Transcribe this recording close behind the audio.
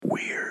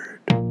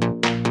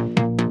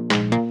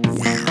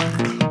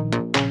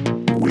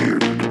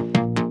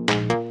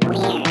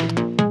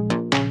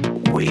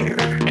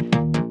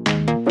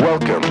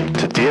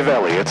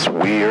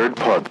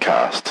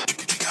Podcast.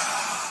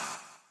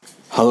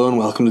 Hello and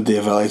welcome to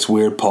Dave Elliott's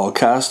Weird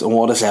Podcast, and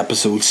what is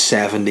episode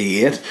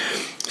 78.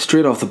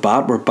 Straight off the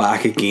bat, we're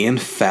back again,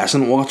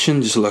 pheasant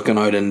watching, just looking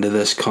out into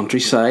this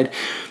countryside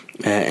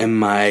in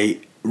my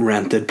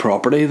rented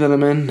property that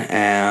I'm in,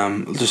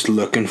 just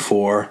looking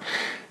for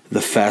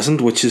the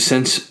pheasant, which has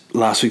since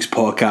last week's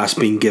podcast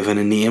been given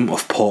a name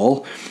of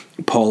Paul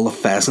the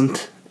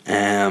pheasant.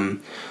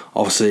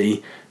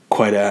 Obviously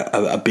quite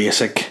a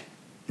basic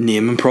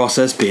naming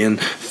process, being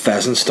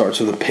pheasant starts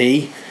with a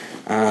P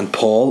and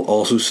Paul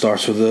also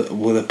starts with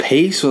a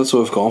P, so that's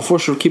what we've gone for.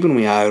 So we're keeping an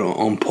eye out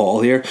on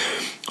Paul here.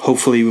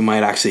 Hopefully we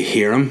might actually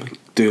hear him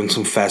doing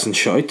some pheasant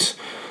shouts.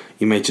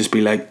 He might just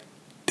be like,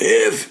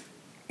 "Dave,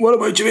 what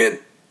about you, mate?"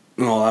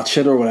 and all that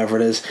shit, or whatever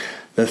it is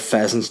that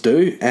pheasants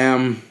do.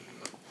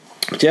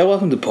 But yeah,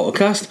 welcome to the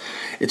podcast.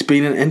 It's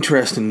been an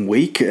interesting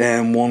week,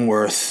 one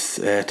worth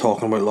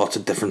talking about lots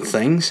of different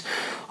things.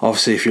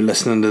 Obviously, if you're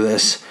listening to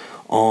this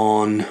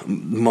on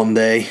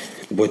Monday,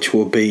 which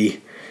will be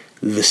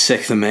the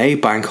 6th of May,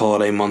 Bank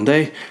Holiday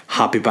Monday,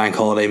 happy Bank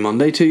Holiday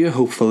Monday to you.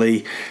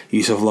 Hopefully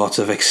you have lots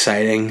of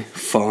exciting,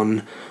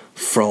 fun,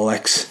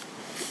 frolics,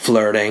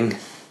 flirting,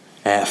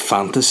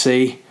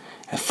 fantasy,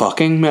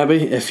 fucking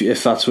maybe,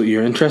 if that's what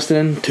you're interested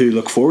in, to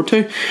look forward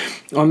to.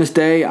 On this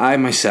day, I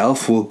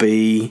myself will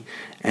be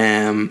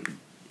feeling,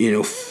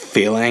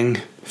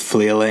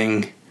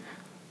 flailing,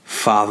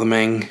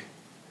 fathoming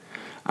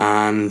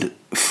and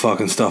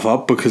fucking stuff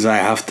up, because I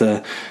have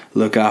to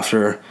look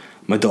after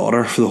my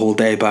daughter for the whole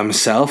day by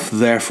myself.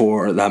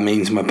 Therefore, that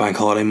means my Bank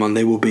Holiday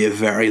Monday will be a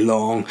very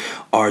long,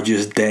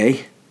 arduous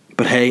day.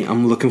 But hey,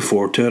 I'm looking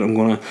forward to it. I'm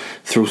going to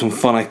throw some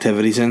fun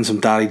activities in,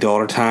 some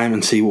daddy-daughter time,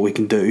 and see what we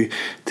can do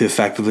to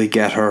effectively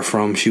get her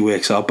from she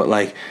wakes up at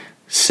like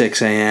 6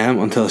 a.m.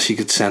 until she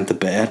gets sent to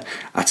bed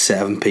at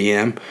 7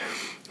 p.m.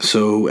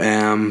 So,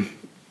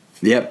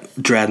 yep,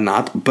 dreading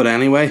that. But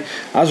anyway,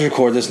 as I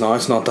record this now,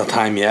 it's not that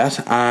time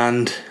yet,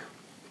 and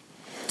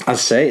as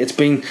I say, it's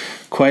been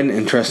quite an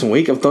interesting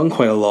week. I've done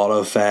quite a lot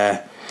of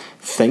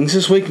things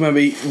this week,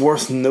 maybe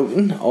worth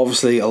noting.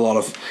 Obviously, a lot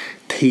of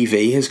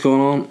TV has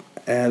gone on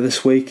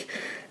this week.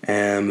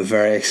 I'm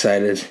very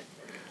excited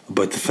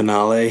about the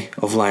finale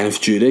of Line of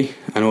Duty.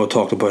 I know I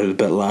talked about it a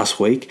bit last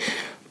week,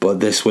 but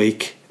this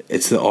week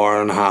it's the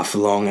hour-and-a-half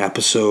long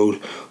episode.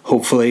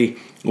 Hopefully,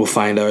 we'll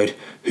find out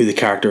who the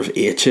character of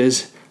H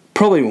is.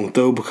 Probably won't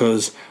though,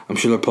 because I'm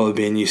sure there'll probably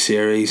be a new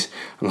series and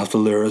they'll have to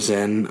lure us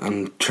in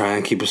and try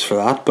and keep us for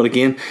that. But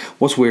again,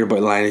 what's weird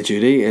about Line of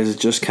Duty is it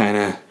just kind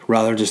of,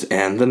 rather just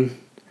ending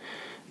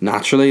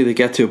naturally, they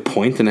get to a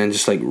point and then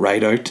just like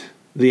write out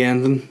the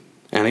ending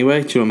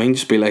anyway. Do you know what I mean?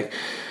 Just be like,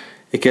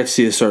 it gets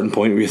to a certain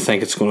point where you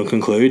think it's going to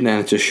conclude, and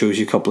then it just shows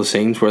you a couple of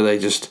scenes where they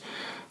just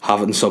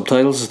have it in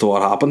subtitles as to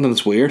what happened, and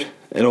it's weird.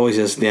 It always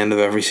is at the end of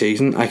every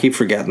season. I keep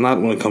forgetting that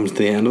when it comes to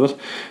the end of it,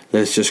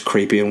 that it's just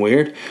creepy and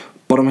weird.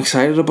 But I'm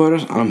excited about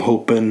it, and I'm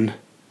hoping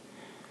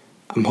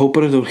I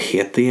don't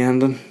hate the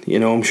ending. You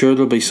know, I'm sure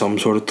there'll be some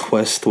sort of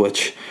twist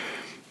which,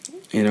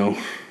 you know,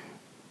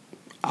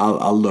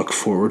 I'll look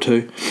forward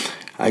to,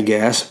 I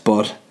guess.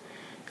 But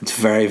it's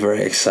very,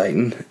 very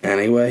exciting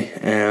anyway.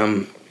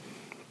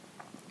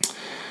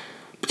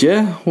 But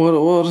yeah,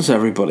 what is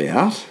everybody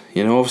at?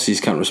 You know, obviously you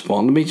can't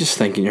respond to me. Just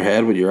think in your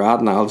head what you're at,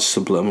 and I'll just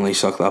subliminally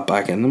suck that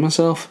back into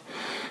myself.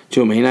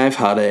 Do you know what I mean? I've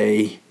had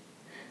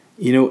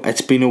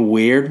it's been a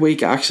weird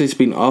week. Actually, it's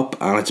been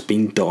up and it's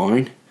been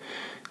down.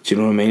 Do you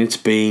know what I mean? It's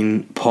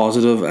been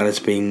positive and it's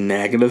been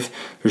negative.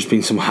 There's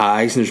been some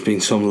highs and there's been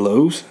some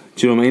lows.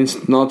 Do you know what I mean?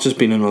 It's not just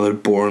been another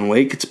boring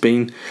week. It's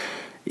been,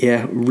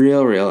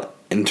 real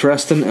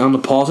interesting. And on the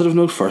positive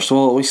note, first of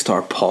all, I always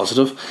start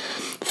positive.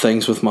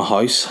 Things with my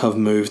house have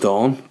moved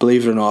on.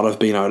 Believe it or not, I've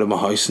been out of my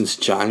house since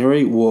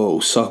January.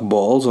 Whoa, suck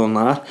balls on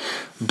that.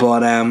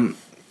 But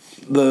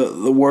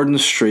the word in the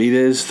street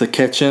is the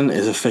kitchen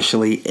is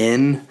officially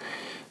in.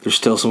 There's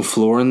still some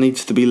flooring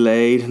needs to be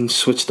laid and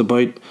switched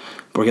about.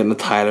 We're getting the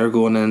Tyler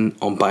going in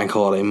on Bank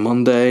Holiday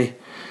Monday,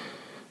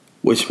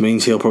 which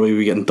means he'll probably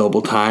be getting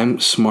double time.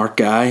 Smart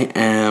guy.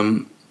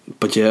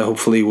 But yeah,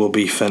 hopefully we'll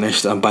be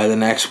finished, and by the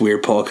next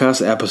Weird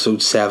Podcast,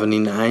 episode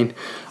 79,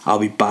 I'll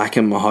be back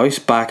in my house,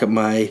 back at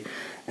my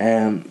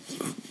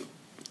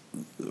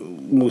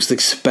most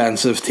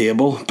expensive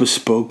table,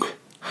 bespoke,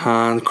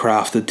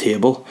 handcrafted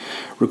table,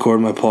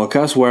 recording my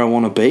podcast where I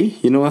want to be.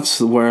 You know,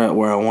 that's where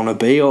I want to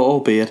be,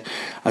 albeit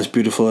as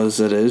beautiful as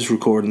it is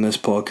recording this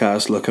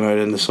podcast, looking out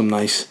into some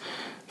nice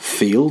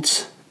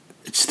fields.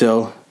 It's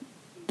still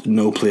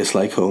no place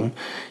like home.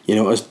 You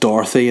know, as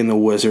Dorothy in The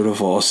Wizard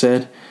of Oz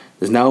said,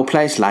 there's no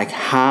place like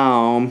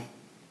home.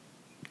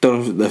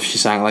 Don't know if she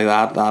sang like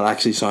that. That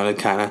actually sounded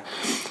kind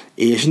of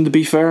Asian, to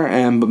be fair.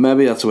 But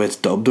maybe that's the way it's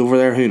dubbed over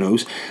there. Who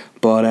knows?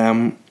 But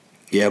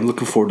yeah, I'm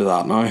looking forward to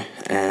that now.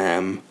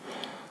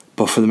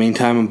 But for the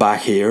meantime, I'm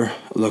back here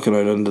looking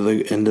out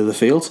into the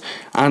fields.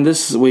 And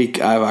this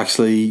week, I've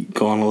actually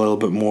gone a little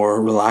bit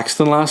more relaxed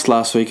than last.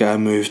 Last week, I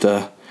moved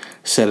a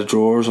set of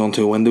drawers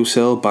onto a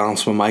windowsill,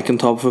 balanced my mic on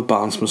top of it,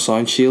 balanced my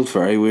sound shield.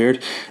 Very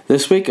weird.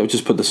 This week, I've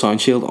just put the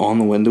sound shield on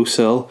the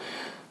windowsill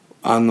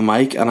and the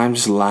mic, and I'm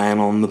just lying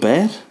on the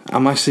bed.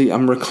 I'm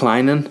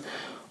reclining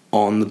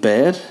on the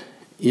bed.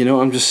 You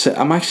know,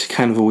 I'm actually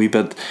kind of a wee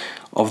bit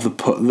of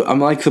I'm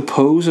like the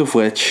pose of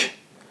which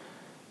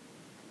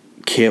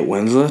Kate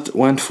Winslet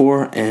went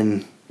for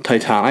in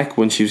Titanic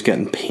when she was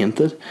getting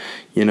painted.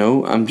 You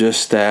know, I'm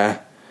just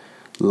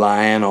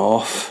lying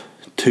off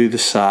to the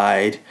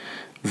side,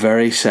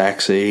 very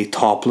sexy,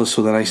 topless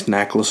with a nice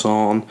necklace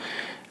on,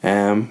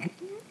 and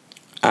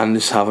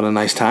just having a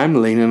nice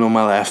time, leaning on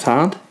my left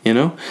hand. You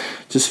know,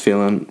 just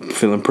feeling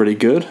pretty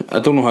good. I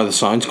don't know how the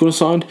sound's going to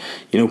sound.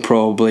 You know,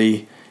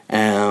 probably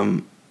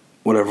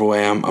whatever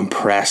way I'm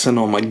pressing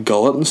on my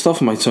gullet and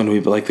stuff, it might sound a wee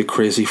bit like the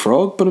Crazy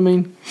Frog, but I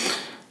mean,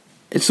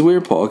 it's a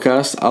weird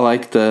podcast. I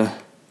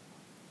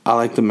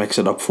like to mix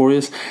it up for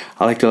you.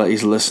 I like to let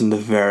you listen to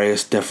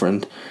various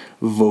different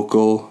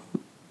vocal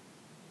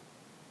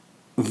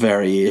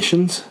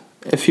variations,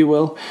 if you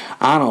will,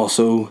 and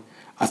also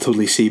I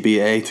totally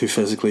CBA to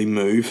physically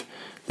move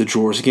the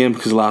drawers again,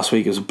 because last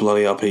week it was a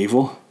bloody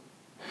upheaval,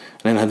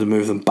 and then I had to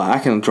move them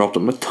back, and I dropped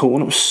up my toe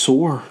and it was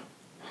sore.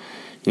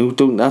 You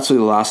know, that's the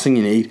last thing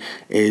you need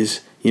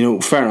is, you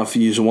know, fair enough,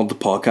 you want the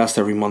podcast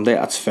every Monday,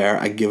 that's fair,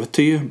 I give it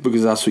to you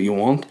because that's what you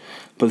want,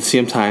 but at the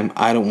same time,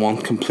 I don't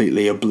want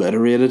completely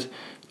obliterated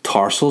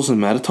tarsals and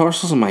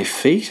metatarsals on my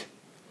feet.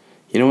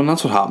 You know, and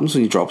that's what happens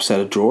when you drop a set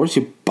of drawers,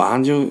 you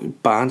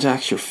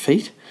banjacks your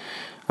feet,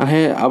 and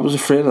hey, I was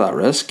afraid of that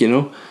risk, you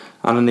know,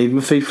 and I need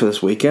my feet for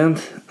this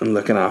weekend, and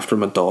looking after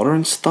my daughter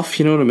and stuff,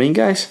 you know what I mean,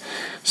 guys?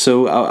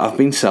 So I've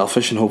been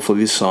selfish, and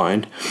hopefully the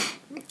sound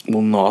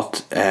will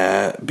not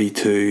be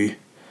too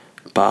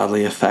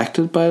badly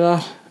affected by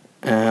that.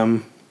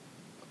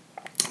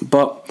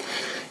 But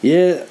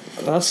yeah,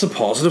 that's the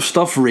positive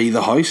stuff.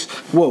 The house.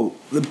 Whoa,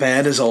 the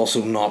bed is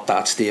also not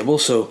that stable,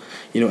 so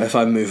you know, if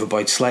I move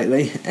about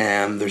slightly,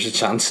 there's a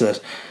chance that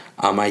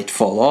I might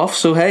fall off.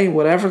 So hey,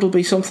 whatever, it'll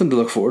be something to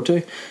look forward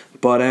to.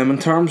 But in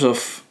terms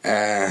of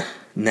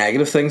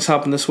negative things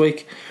happened this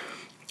week,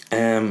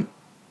 in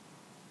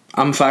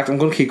fact, I'm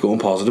going to keep going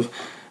positive.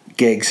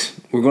 Gigs.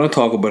 We're going to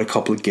talk about a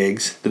couple of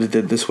gigs that I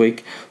did this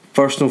week.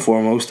 First and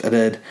foremost, I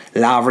did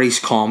Lavery's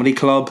Comedy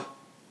Club,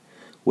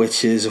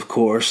 which is, of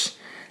course,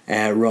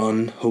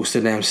 run,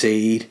 hosted,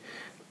 MC'd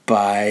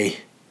by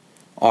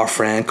our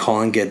friend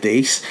Colin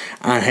Gadis.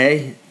 And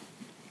hey,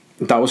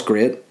 that was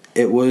great.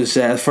 It was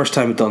the first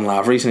time I'd done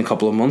Lavery's in a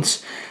couple of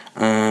months,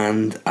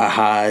 and I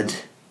had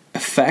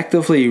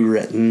effectively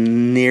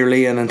written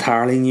nearly an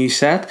entirely new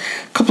set.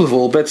 A couple of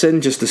old bits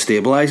in just to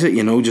stabilise it,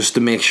 you know, just to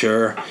make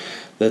sure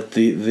that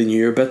the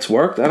newer bits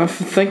worked, and I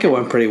think it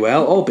went pretty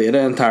well, albeit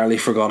I entirely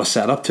forgot a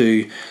setup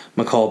to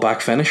my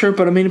callback finisher,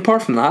 but I mean,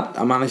 apart from that,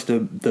 I managed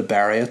to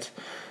bury it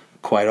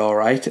quite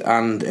alright,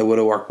 and it would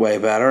have worked way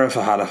better if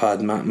I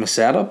had my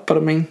setup, but I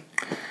mean,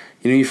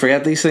 you know, you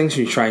forget these things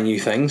when you try new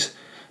things,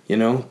 you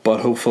know, but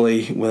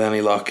hopefully, with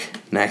any luck,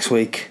 next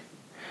week,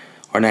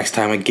 or next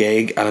time I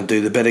gig, and I do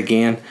the bit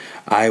again,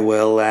 I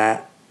will,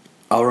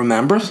 I'll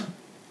remember it.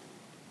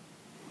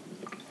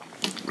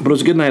 But it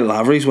was a good night at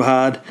Lavery's.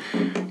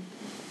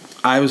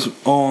 I was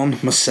on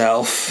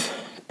myself.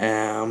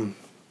 I'm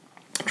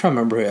trying to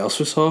remember who else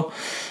we saw.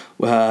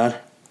 We had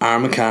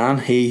Aaron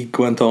McCann. He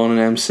went on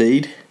and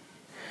MC'd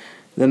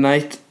the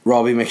night.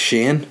 Robbie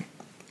McShane,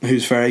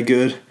 who's very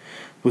good,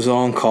 was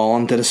on.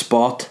 Colin did a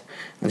spot,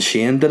 and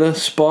Shane did a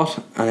spot,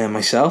 and then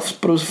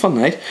myself. But it was a fun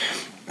night,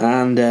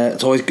 and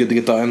it's always good to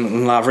get down.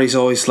 And Lavery's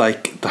always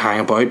like to hang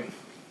about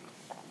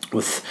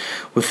with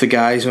the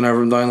guys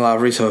whenever I'm down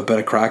Lavery's, have a bit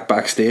of crack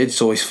backstage.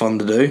 It's always fun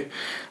to do.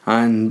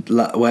 And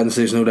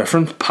Wednesday's no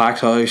different.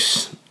 Packed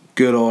house,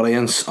 good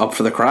audience, up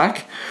for the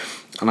crack,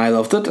 and I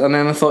loved it. And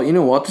then I thought, you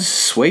know what, this is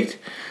sweet.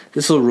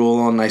 This will roll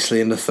on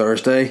nicely into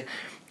Thursday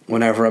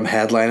whenever I'm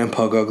headlining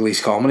Pug Ugly's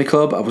Comedy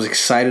Club. I was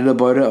excited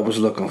about it. I was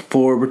looking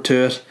forward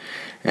to it.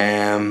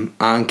 And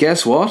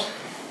guess what?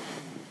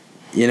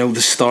 You know,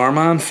 the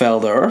Starman fell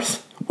to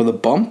earth with a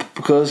bump,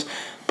 because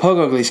Pug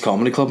Ugly's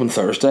Comedy Club on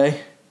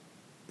Thursday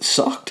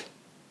sucked.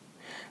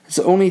 It's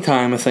the only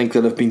time I think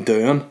that I've been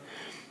doing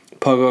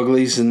Pug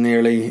Uglies in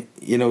nearly,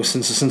 you know,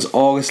 since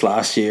August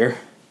last year,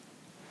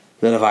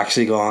 that I've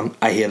actually gone,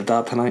 I hated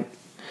that tonight.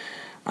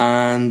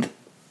 And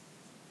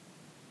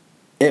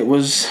it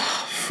was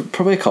for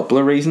probably a couple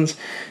of reasons.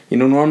 You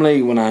know,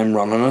 normally when I'm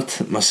running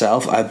it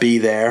myself, I'd be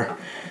there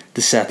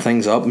to set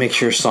things up, make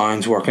sure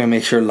sound's working,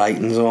 make sure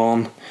lighting's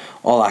on,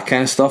 all that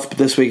kind of stuff. But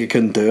this week I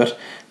couldn't do it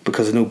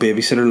because of no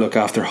babysitter look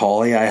after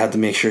Holly. I had to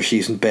make sure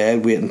she's in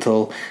bed, wait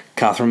until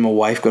Catherine, my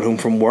wife, got home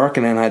from work,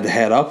 and then I had to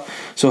head up.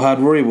 So I had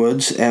Rory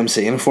Woods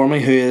MCing for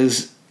me, who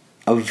is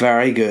a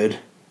very good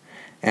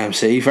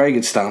MC, very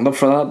good stand-up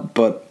for that,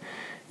 but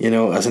you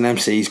know, as an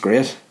MC he's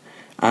great.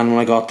 And when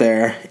I got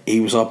there, he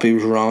was up, he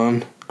was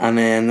running, and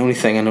then the only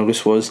thing I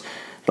noticed was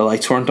the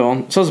lights weren't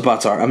on. So it was a bad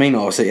start. I mean,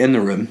 obviously in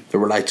the room there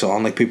were lights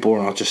on, like people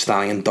were not just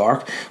standing in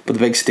dark, but the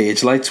big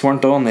stage lights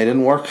weren't on, they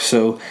didn't work,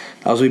 so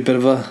that was a bit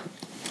of a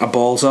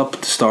balls up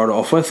to start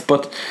off with.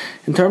 But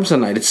in terms of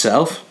the night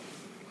itself,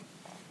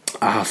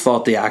 I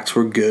thought the acts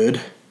were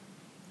good.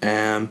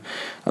 I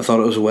thought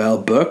it was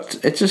well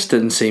booked. It just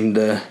didn't seem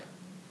to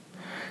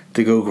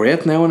to go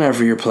great. Now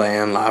whenever you're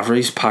playing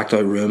Lavery's, packed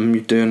out room,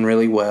 you're doing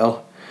really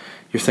well.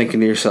 You're thinking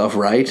to yourself,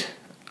 right,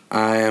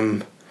 I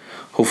am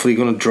hopefully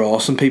going to draw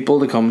some people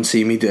to come and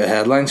see me do a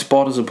headline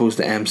spot as opposed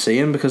to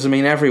MCing, because I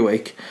mean every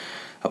week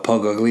at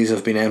Pug Uglies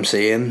I've been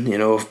MCing. You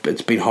know,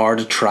 it's been hard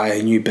to try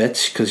new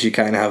bits because you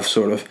kind of have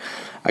sort of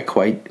a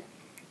quite,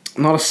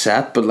 not a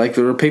set, but like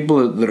there are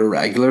people that are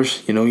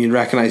regulars. You know, you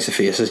recognise the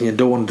faces and you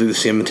don't want to do the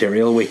same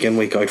material week in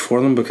week out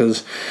for them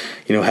because,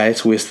 you know, hey,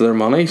 it's a waste of their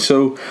money.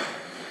 So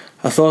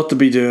I thought to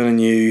be doing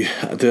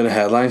a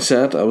headline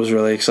set. I was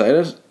really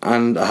excited,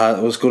 and I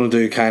was going to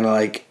do kind of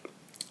like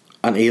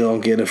an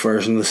elongated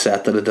version of the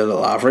set that I did at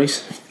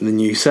Lavery's, the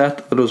new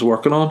set that I was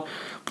working on.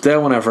 But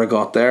then whenever I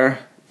got there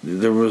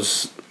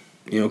was,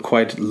 you know,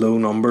 quite low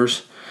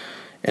numbers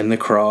in the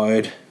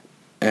crowd.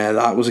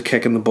 That was a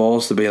kick in the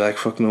balls to be like,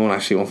 fuck, no one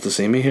actually wants to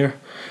see me here.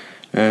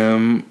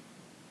 And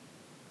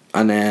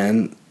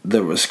then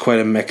there was quite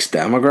a mixed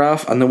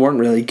demographic, and they weren't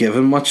really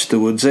giving much to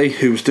Woodsy,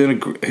 who's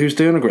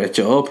doing a great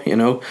job, you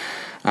know.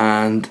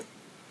 And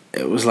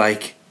it was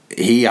like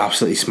he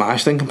absolutely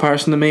smashed in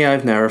comparison to me.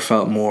 I've never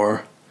felt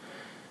more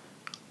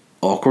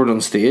awkward on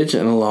stage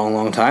in a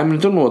long time, and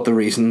I don't know what the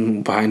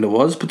reason behind it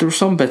was, but there were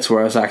some bits where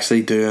I was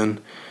actually doing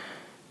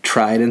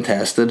tried and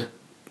tested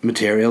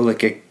material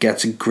that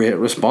gets a great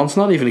response,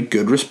 not even a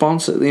good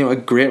response, you know, a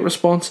great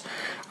response,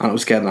 and it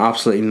was getting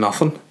absolutely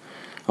nothing.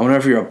 And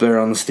whenever you're up there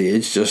on the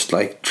stage just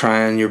like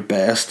trying your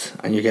best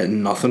and you're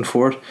getting nothing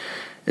for it,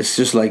 it's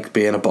just like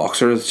being a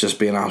boxer. It's just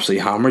being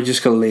absolutely hammered. You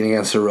just gotta lean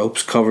against the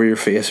ropes, cover your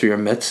face with your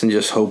mitts, and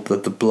just hope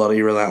that the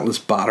bloody relentless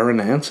battering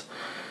ends.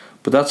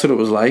 But that's what it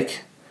was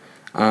like,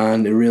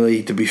 and it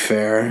really, to be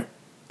fair,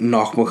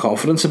 knocked my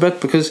confidence a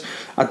bit, because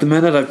at the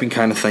minute I've been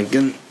kind of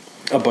thinking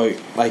about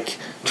like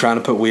trying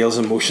to put wheels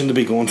in motion to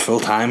be going full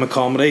time at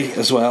comedy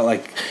as well,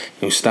 like,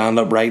 you know, stand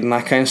up writing,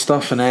 that kind of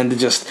stuff, and then to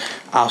just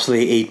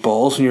absolutely eat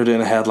balls when you're doing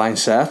a headline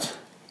set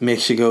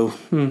makes you go,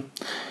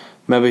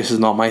 maybe this is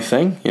not my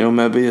thing, you know,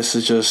 maybe this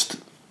is just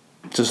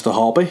a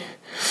hobby.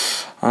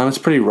 And it's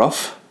pretty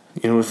rough,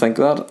 you know, to think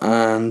that,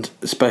 and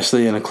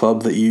especially in a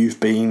club that you've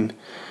been,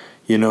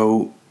 you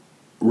know,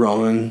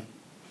 running,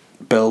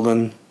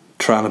 building,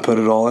 trying to put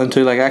it all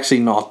into, like actually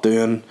not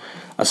doing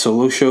a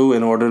solo show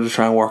in order to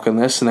try and work on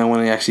this, and then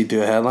when I actually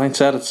do a headline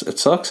set, it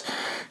sucks.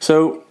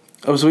 So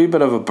it was a wee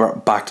bit of a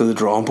back to the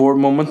drawing board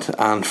moment,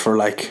 and for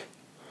like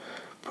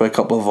a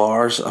couple of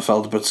hours I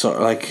felt a bit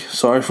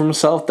sorry for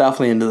myself,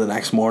 definitely into the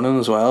next morning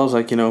as well. I was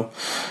like, you know,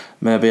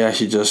 maybe I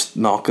should just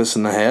knock this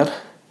in the head,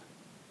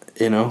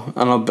 you know,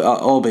 and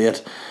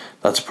albeit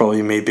that's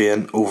probably me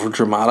being over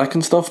dramatic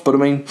and stuff, but I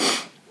mean,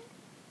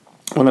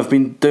 when I've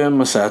been doing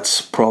my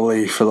sets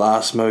probably for the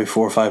last maybe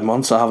 4 or 5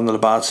 months, I haven't had a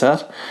bad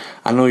set.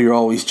 I know you're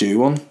always due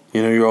one,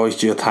 you know, you're always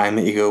due a time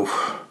that you go,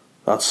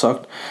 that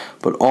sucked,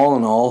 but all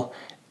in all,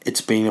 it's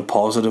been a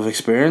positive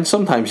experience.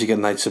 Sometimes you get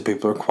nights that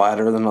people are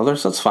quieter than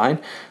others, that's fine,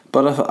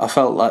 but I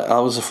felt like that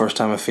was the first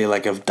time I feel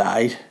like I've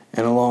died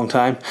in a long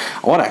time.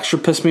 And what extra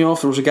pissed me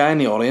off, there was a guy in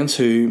the audience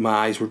who my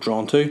eyes were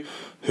drawn to,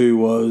 who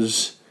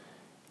was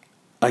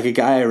like a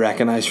guy I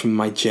recognised from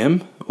my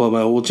gym, well,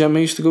 my old gym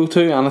I used to go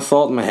to, and I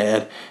thought in my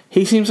head,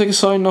 he seems like a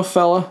sound enough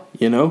fella,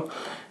 you know.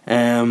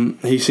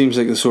 He seems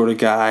like the sort of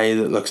guy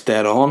that looks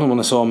dead on, and when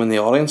I saw him in the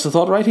audience I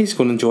thought, right, he's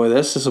going to enjoy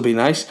this will be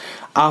nice.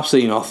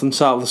 Absolutely nothing,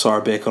 sat with a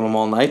sour bacon on him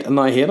all night, and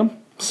now I hate him.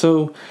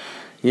 So,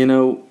 you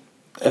know,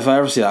 if I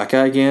ever see that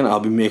guy again, I'll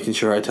be making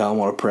sure I tell him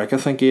what a prick I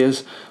think he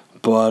is.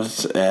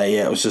 But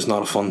yeah, it was just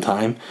not a fun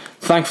time.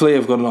 Thankfully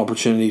I've got an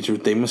opportunity to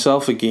redeem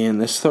myself again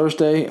this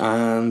Thursday,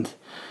 and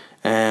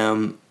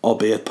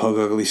albeit Pug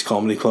Uglies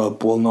Comedy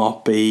Club will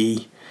not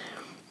be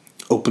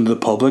open to the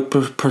public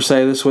per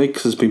se this week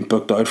because it's been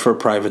booked out for a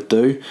private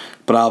do,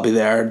 but I'll be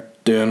there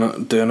doing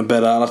a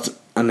bit at it.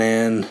 And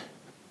then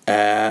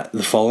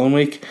the following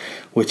week,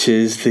 which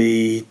is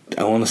the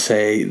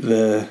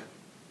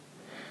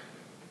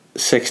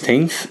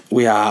 16th,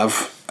 we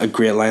have a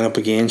great lineup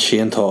again.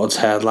 Shane Todd's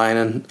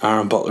headlining,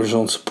 Aaron Butler's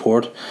on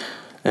support,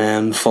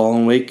 and the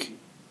following week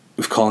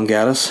we've Colin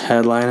Geddes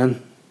headlining,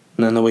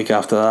 and then the week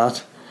after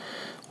that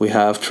we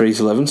have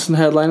Teresa Livingston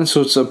headlining.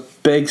 So it's a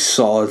big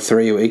solid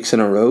 3 weeks in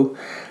a row,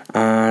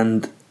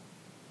 and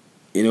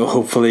you know,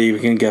 hopefully we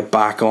can get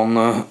back on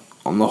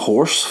the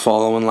horse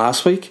following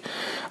last week.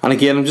 And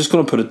again, I'm just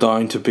going to put it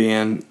down to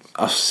being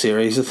a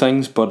series of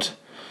things, but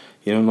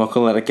you know, I'm not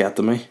going to let it get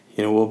to me.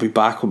 You know, we'll be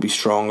back, we'll be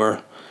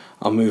stronger,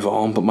 I'll move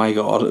on, but my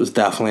God, it was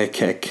definitely a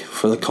kick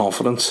for the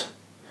confidence,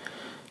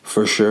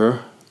 for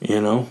sure, you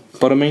know.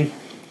 But I mean,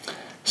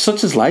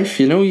 such is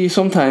life, you know. You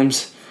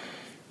sometimes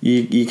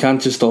You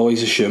can't just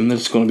always assume that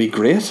it's going to be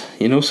great.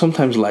 You know,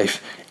 sometimes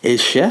life is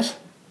shit.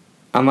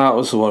 And that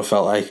was what it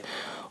felt like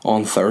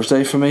on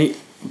Thursday for me.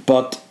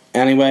 But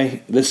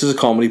anyway, this is a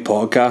comedy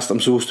podcast. I'm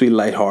supposed to be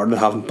lighthearted,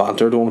 having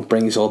banter. I don't want to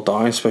bring these all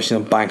down, especially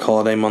on Bank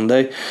Holiday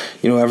Monday.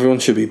 You know, everyone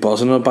should be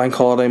buzzing on a Bank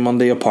Holiday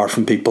Monday, apart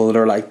from people that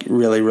are like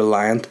really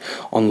reliant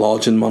on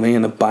lodging money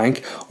in a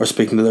bank or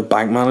speaking to their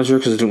bank manager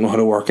because they don't know how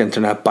to work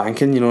internet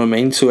banking, you know what I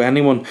mean? So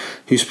anyone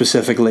who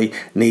specifically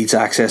needs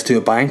access to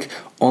a bank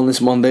on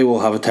this Monday will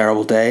have a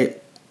terrible day.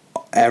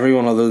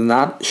 everyone other than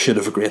that should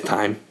have a great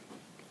time.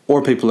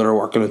 Or people that are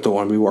working that don't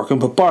want to be working.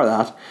 But bar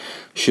that,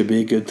 should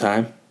be a good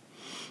time.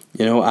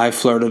 You know, I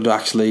flirted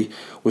actually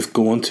with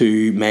going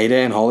to May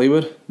Day in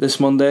Hollywood this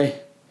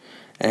Monday.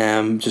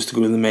 Just to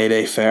go to the May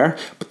Day fair.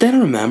 But then I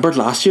remembered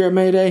last year at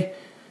May Day,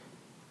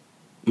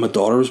 my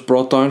daughter was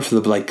brought down for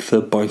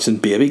the bouncing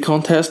baby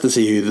contest to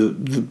see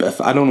who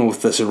I don't know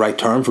if this is the right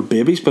term for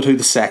babies, but who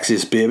the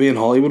sexiest baby in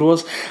Hollywood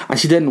was, and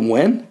she didn't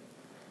win.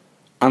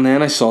 And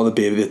then I saw the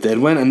baby that did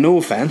win, and no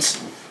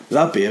offence,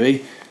 that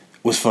baby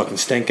was fucking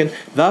stinking.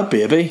 That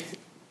baby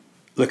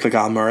looked like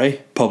Al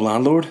Murray, pub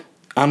landlord.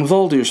 And with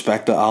all due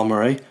respect to Al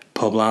Murray,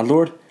 pub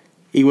landlord,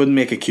 he wouldn't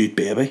make a cute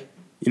baby.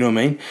 You know what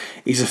I mean?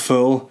 He's a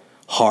full,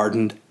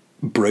 hardened,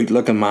 brute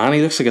looking man.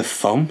 He looks like a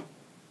thumb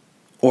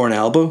or an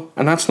elbow,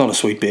 and that's not a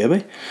sweet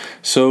baby.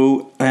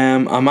 So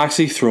I'm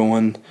actually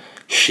throwing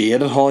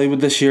shade at Hollywood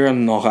this year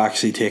and not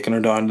actually taking her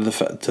down to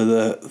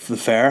the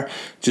fair,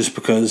 just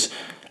because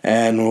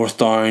North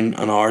Down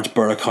and Ards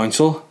Borough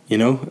Council, you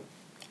know,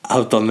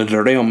 have done the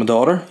dirty on my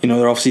daughter. You know,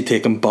 they're obviously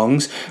taking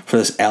bungs for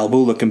this elbow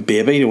looking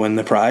baby to win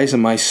the prize,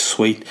 and my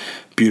sweet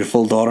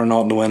beautiful daughter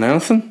not to win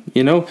anything,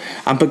 you know.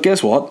 But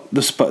guess what,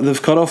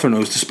 they've cut off her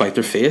nose to spite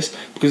their face,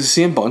 because the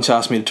same bunch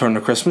asked me to turn the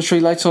Christmas tree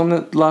lights on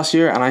it last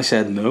year, and I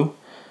said no.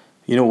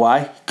 You know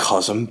why?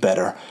 Cause I'm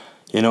bitter.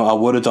 You know, I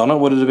would have done it.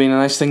 Would it have been a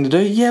nice thing to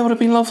do? Yeah, it would have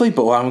been lovely.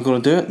 But why am I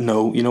going to do it?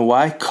 No. You know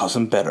why? Cause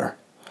I'm bitter.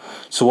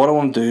 So what I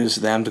want to do is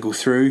them to go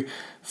through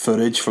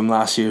footage from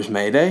last year's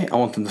May Day. I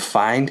want them to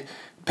find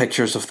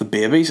pictures of the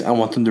babies. I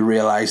want them to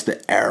realise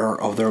the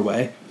error of their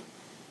way.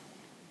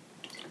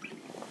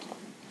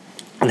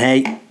 And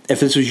hey, if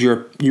this was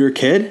your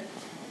kid,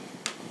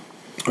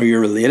 or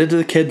you're related to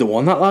the kid that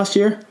won that last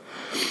year,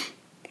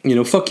 you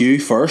know, fuck you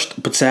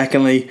first. But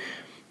secondly,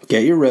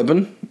 get your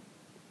ribbon,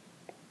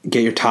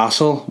 get your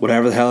tassel,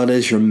 whatever the hell it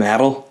is, your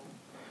medal,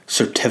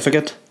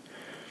 certificate,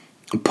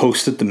 and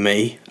post it to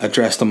me,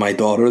 addressed to my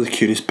daughter, the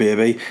cutest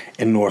baby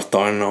in North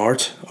Down and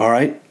Ards,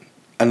 alright?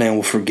 And then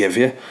we'll forgive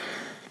you.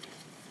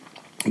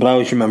 But I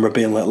always remember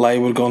being little, I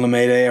would go on to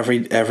May Day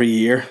every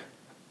year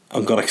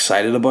and got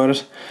excited about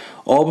it.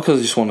 All because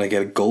I just wanted to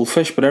get a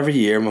goldfish. But every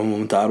year my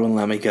mum and dad wouldn't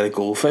let me get a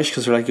goldfish,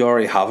 because they're like, you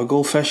already have a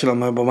goldfish. And I'm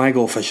like, but my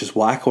goldfish is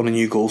whack. On a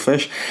new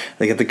goldfish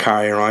they get to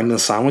carry around in a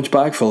sandwich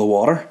bag full of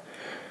water.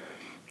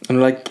 And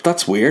they're like, but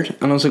that's weird.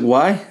 And I was like,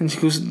 why? And she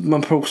goes,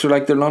 my folks are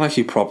like, they're not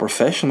actually proper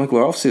fish. I'm like,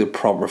 well, obviously they're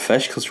proper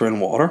fish because they're in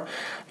water.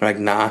 They're like,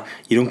 nah,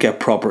 you get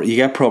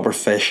proper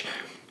fish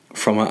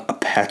from a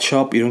pet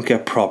shop. You don't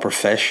get proper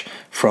fish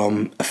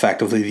from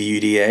effectively the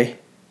UDA,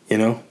 you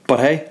know. But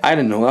hey, I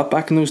didn't know that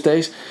back in those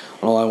days.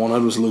 All I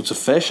wanted was loads of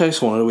fish. I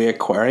just wanted a wee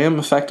aquarium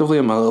effectively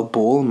in my little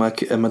bowl in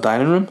my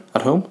dining room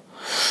at home.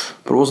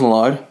 But it wasn't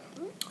allowed,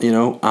 you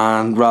know.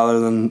 And rather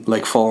than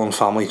like following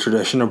family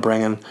tradition or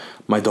bringing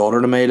my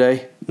daughter to May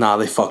Day, nah,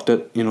 they fucked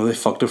it. You know, they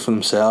fucked it for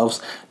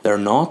themselves. They're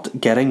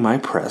not getting my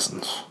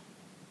presents,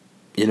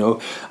 you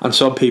know. And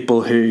some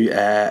people who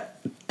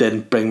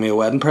didn't bring me a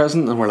wedding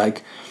present and were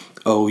like,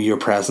 oh, your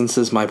presents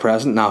is my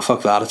present. Nah,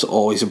 fuck that. It's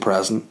always a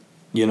present,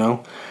 you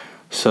know.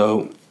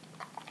 So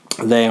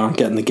they aren't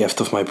getting the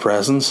gift of my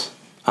presents,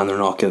 and they're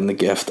not getting the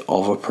gift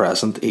of a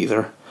present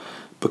either,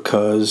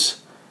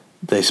 because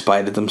they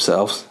spited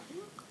themselves,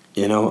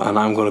 you know. And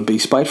I'm going to be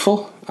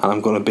spiteful, and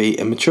I'm going to be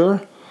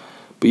immature.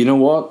 But you know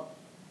what?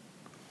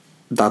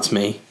 That's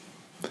me.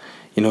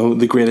 You know,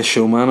 The Greatest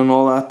Showman and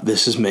all that,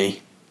 this is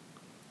me.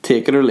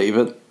 Take it or leave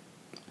it.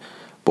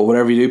 But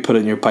whatever you do, put it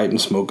in your pipe and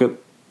smoke it.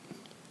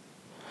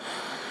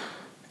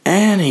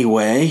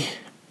 Anyway,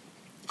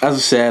 as I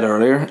said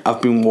earlier,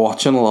 I've been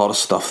watching a lot of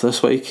stuff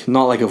this week.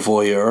 Not like a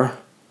voyeur,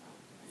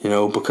 you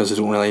know, because I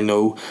don't really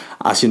know.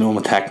 As you know, I'm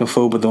a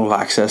technophobe, but don't have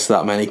access to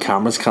that many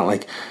cameras. Can't,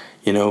 like,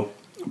 you know,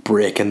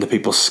 break into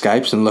people's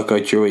Skypes and look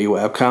out your wee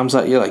webcams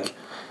at you, like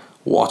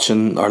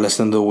watching or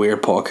listening to a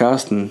weird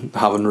podcast and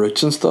having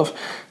roots and stuff.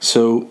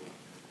 So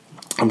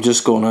I'm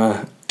just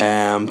gonna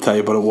tell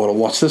you about what I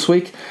watched this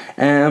week.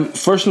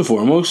 First and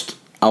foremost,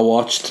 I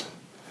watched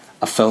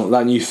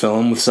that new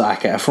film with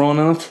Zac Efron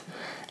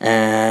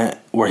in it,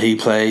 where he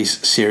plays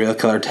serial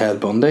killer Ted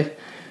Bundy.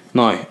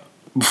 Now,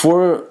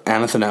 before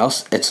anything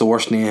else, it's the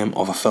worst name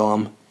of a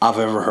film I've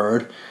ever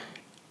heard.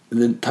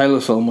 The title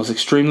of the film was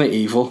Extremely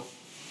Evil,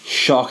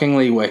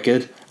 Shockingly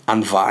Wicked,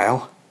 and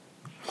Vile,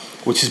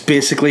 which is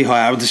basically how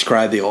I would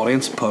describe the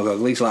audience at Pug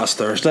Uglies last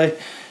Thursday.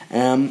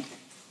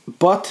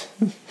 But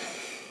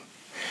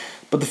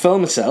the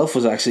film itself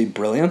was actually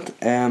brilliant.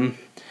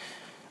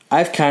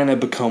 I've kind of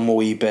become a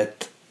wee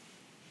bit,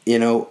 you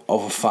know,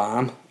 of a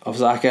fan of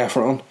Zac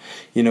Efron.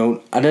 You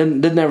know, I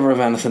didn't ever have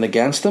anything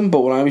against him, but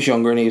when I was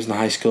younger and he was in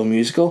High School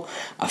Musical,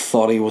 I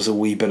thought he was a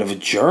wee bit of a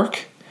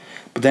jerk.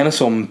 But then I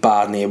saw him in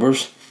Bad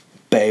Neighbours,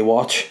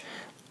 Baywatch,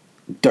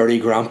 Dirty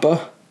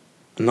Grandpa,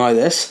 and now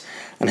this.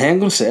 And hey, I'm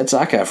going to say it,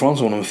 Zac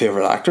Efron's one of my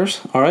favourite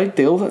actors. Alright,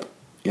 deal with it.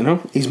 You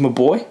know, he's my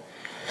boy.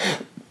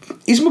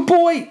 He's my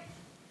boy!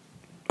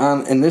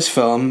 And in this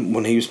film,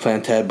 when he was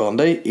playing Ted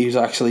Bundy, he was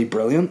actually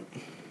brilliant.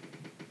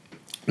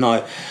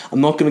 Now, I'm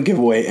not going to give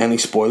away any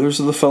spoilers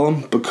of the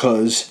film,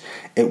 because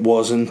it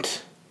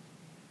wasn't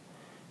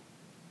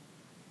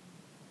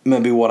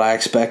maybe what I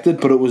expected,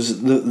 but it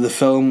was the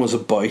film was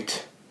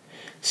about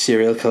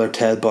serial killer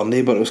Ted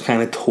Bundy, but it was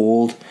kind of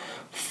told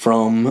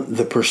from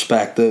the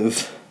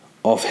perspective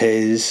of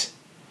his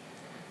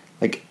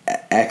like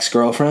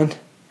ex-girlfriend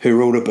who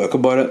wrote a book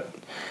about it,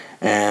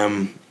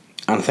 and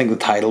I think the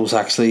title was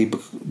actually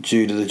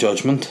due to the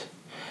judgment.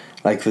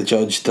 Like the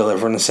judge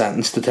delivering a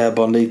sentence to Ted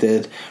Bundy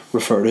did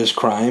refer to his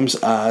crimes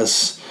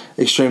as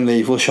extremely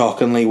evil,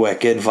 shockingly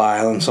wicked,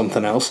 vile, and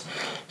something else.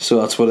 So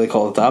that's what they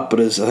call it that.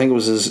 But I think it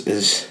was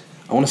his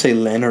I want to say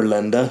Lynn or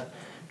Linda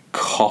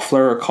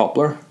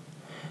Koffler,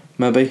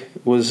 maybe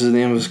was the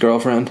name of his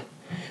girlfriend.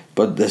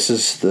 But this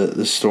is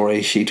the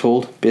story she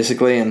told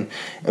basically, and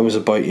it was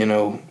about, you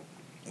know,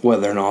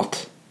 whether or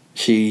not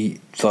she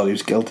thought he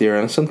was guilty or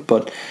innocent.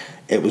 But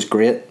it was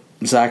great.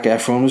 Zac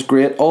Efron was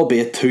great,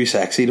 albeit too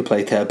sexy to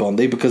play Ted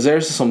Bundy, because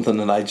there's something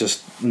that I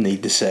just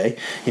need to say.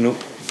 You know,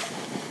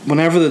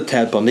 whenever the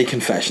Ted Bundy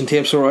confession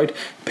tapes are out,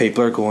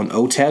 people are going,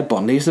 oh, Ted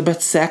Bundy's a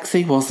bit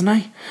sexy, wasn't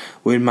he?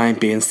 Wouldn't mind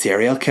being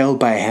serial killed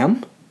by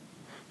him.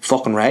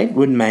 Fucking right,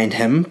 wouldn't mind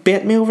him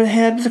bait me over the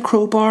head with a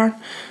crowbar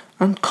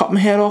and cut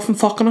my head off and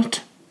fucking it.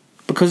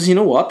 Because you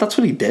know what, that's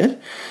what he did.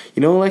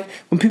 You know, like,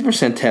 when people are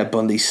saying Ted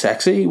Bundy's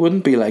sexy, he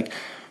wouldn't be like,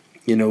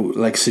 you know,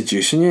 like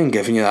seducing you and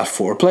giving you that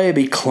foreplay. He'd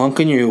be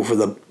clunking you over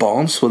the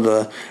bones with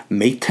a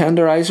meat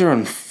tenderizer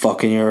and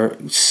fucking your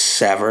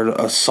severed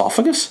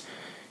esophagus.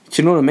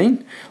 Do you know what I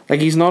mean? Like,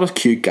 he's not a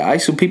cute guy,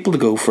 so people to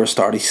go for a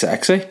start, he's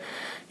sexy.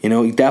 You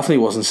know, he definitely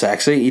wasn't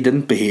sexy. He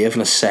didn't behave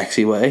in a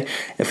sexy way.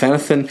 If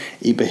anything,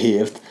 he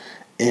behaved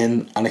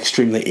in an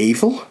extremely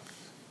evil,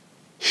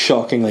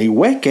 shockingly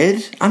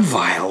wicked, and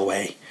vile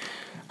way.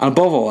 And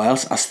above all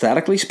else,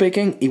 aesthetically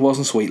speaking, he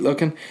wasn't sweet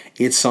looking.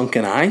 He had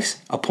sunken eyes,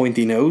 a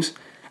pointy nose,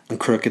 and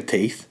crooked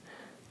teeth,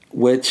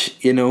 which,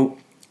 you know,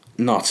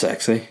 not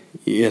sexy.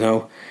 You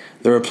know,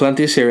 there are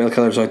plenty of serial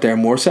killers out there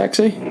more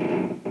sexy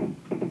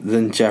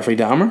than Jeffrey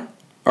Dahmer.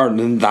 Or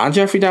than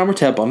Jeffrey Dahmer,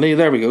 Ted Bundy.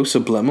 There we go,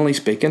 subliminally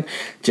speaking.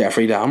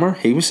 Jeffrey Dahmer,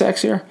 he was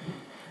sexier.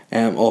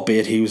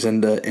 Albeit he was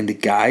into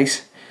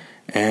guys.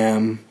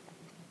 You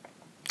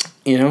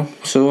know,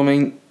 so I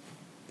mean,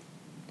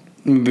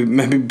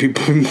 maybe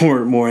people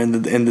more into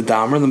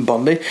Dahmer than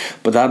Bundy,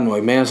 but that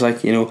annoyed me. I was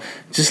like, you know,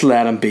 just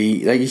let him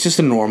be. Like, he's just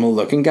a normal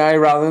looking guy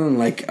rather than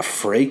like a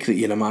freak that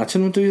you'd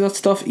imagine would do that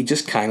stuff. He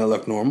just kind of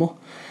looked normal,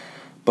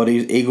 but he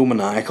was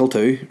egomaniacal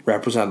too.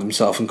 Represented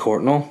himself in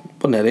court and all.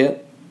 What an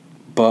idiot.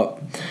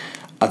 But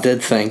I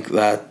did think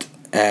that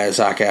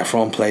Zac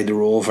Efron played the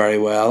role very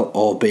well,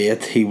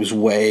 albeit he was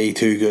way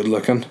too good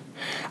looking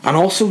and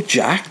also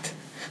jacked.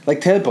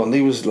 Like, Ted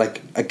Bundy was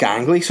like a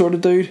gangly sort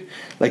of dude,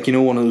 like, you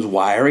know, one of those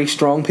wiry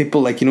strong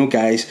people, like, you know,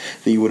 guys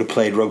that you would have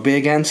played rugby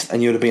against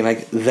and you would have been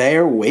like,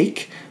 they're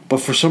weak,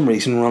 but for some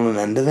reason running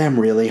into them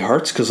really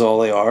hurts because all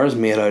they are is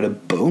made out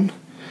of bone.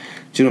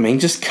 Do you know what I mean?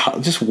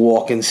 Just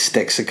walking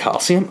sticks of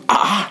calcium.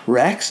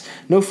 Rex,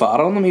 no fat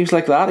on him. He was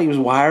like that. He was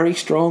wiry,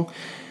 strong.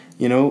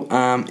 You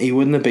know, he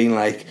wouldn't have been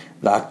like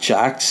that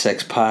jacked,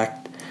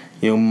 six-packed,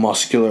 you know,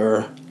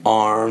 muscular,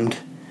 armed,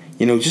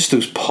 you know, just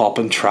those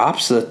popping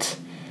traps that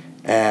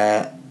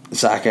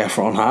Zac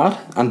Efron had,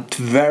 and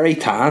very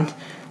tanned.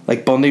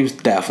 Like, Bundy was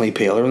definitely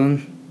paler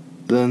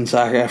than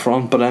Zac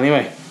Efron. But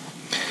anyway,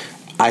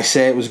 I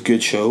say it was a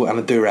good show, and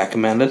I do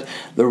recommend it.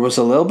 There was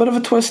a little bit of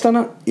a twist in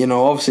it. You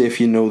know, obviously, if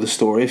you know the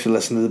story, if you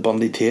listen to the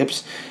Bundy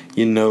tapes,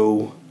 you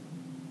know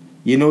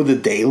the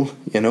deal,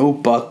 you know,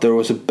 but there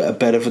was a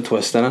bit of a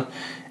twist in it.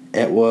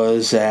 It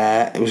was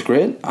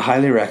great. I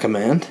highly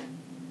recommend,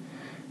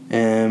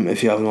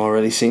 if you haven't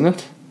already seen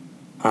it.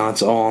 And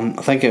it's on,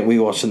 I think we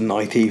watched it on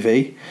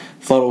ITV.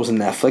 Thought it was on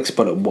Netflix,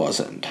 but it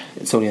wasn't.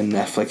 It's only on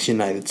Netflix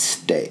United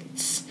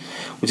States,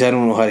 which I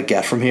don't know how to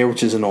get from here,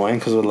 which is annoying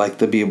because I would like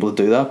to be able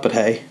to do that, but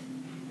hey,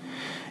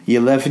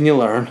 you live and you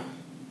learn.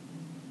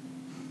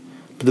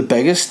 But the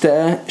biggest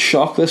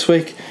shock this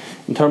week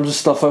in terms of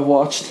stuff I've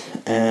watched,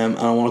 and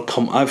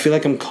I feel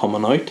like I'm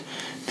coming out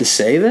to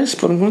say this,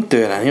 but I'm going to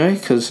do it anyway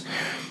because,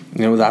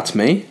 you know, that's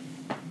me.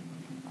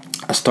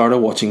 I started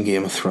watching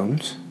Game of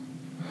Thrones.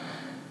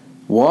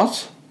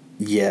 What?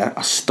 Yeah,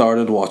 I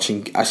started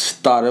watching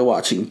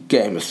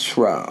Game of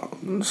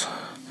Thrones,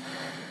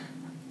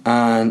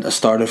 and I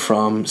started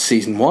from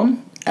season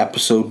 1,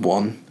 episode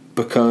 1,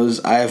 because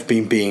I have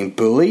been being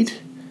bullied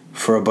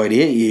for about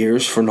 8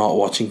 years for not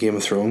watching Game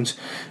of Thrones.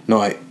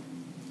 Now,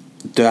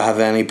 do I have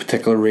any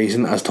particular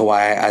reason as to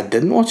why I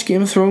didn't watch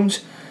Game of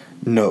Thrones?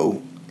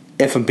 No.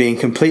 If I'm being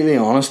completely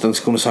honest, and it's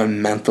going to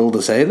sound mental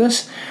to say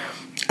this,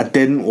 I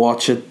didn't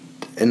watch it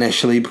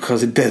initially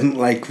because I didn't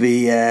like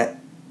the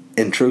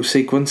intro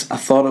sequence. I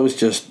thought it was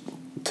just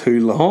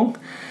too long.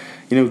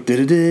 You know, and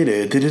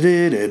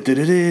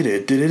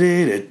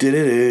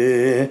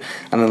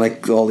then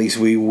like all these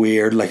wee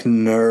weird like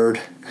nerd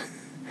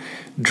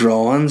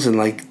drawings and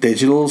like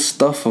digital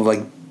stuff of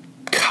like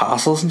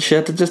castles and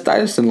shit. I just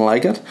didn't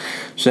like it,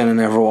 so then I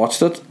never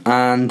watched it.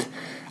 And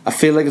I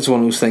feel like it's one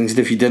of those things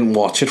that if you didn't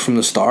watch it from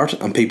the start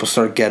and people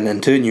started getting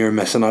into it and you were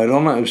missing out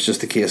on it, it was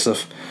just a case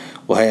of,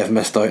 well, hey, I've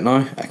missed out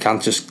now, I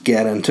can't just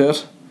get into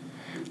it.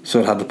 so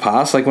it had to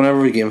pass. Like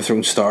whenever Game of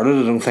Thrones started,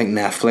 I don't think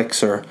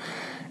Netflix or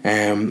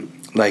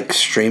like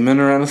streaming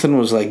or anything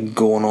was like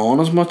going on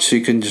as much, so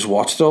you couldn't just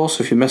watch it all.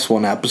 So if you miss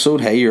one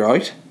episode, hey, you're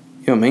out.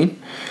 You know what I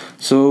mean?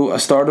 So I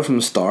started from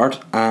the start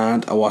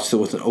and I watched it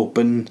with an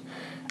open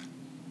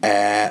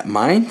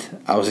mind.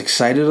 I was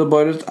excited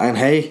about it, and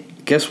hey,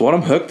 guess what?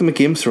 I'm hooked. I'm a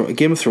Game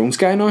of Thrones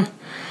guy now.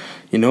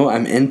 You know,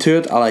 I'm into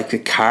it. I like the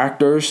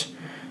characters.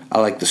 I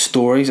like the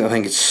stories. I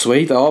think it's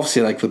sweet. I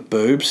obviously like the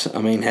boobs.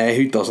 I mean, hey,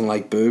 who doesn't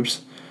like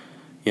boobs?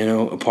 You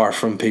know, apart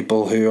from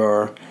people who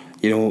are,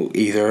 you know,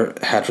 either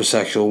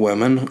heterosexual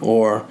women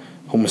or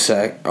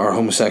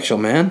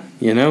homosexual men,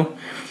 you know,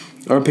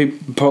 or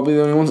people probably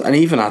the only ones. And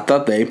even at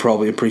that, they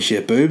probably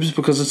appreciate boobs,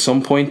 because at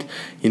some point,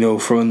 you know,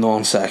 from a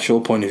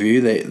non-sexual point of view,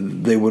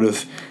 they would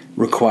have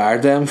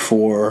required them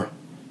for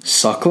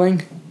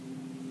suckling.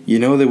 You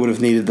know, they would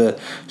have needed to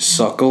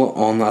suckle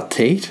on that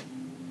teat,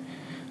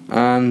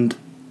 and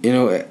you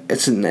know,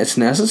 it's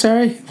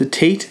necessary. The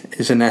teat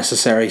is a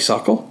necessary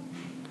suckle.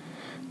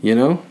 You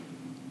know,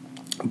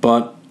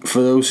 but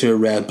for those who are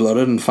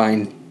red-blooded and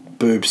find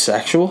boobs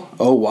sexual,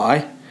 oh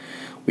why?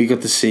 We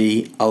got to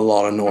see a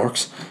lot of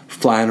Norks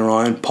flying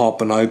around,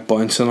 popping out,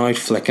 bouncing out,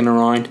 flicking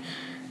around.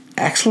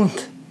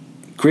 Excellent.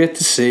 Great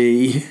to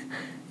see.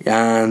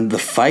 And the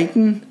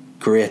fighting,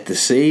 great to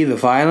see. The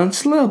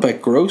violence, a little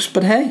bit gross,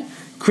 but hey,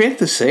 great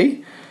to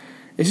see.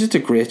 It's just a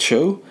great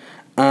show.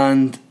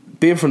 And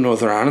being from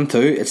Northern Ireland too,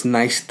 it's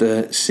nice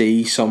to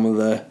see some of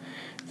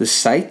the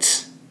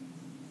sights.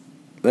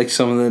 Like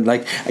some of the,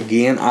 like,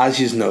 again, as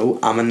you know,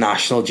 I'm a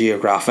National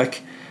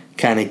Geographic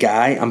kind of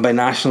guy, and by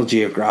National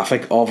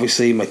Geographic,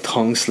 obviously my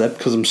tongue slipped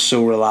because I'm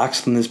so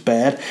relaxed in this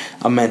bed.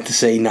 I meant to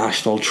say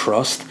National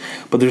Trust,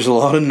 but there's a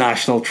lot of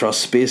National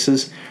Trust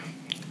spaces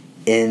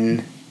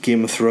in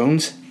Game of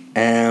Thrones.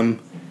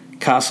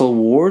 Castle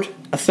Ward,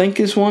 I think,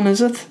 is one,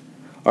 is it?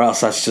 Or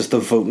else that's just a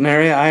voting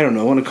area. I don't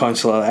know, in the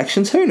council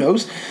elections, who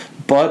knows?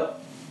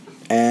 But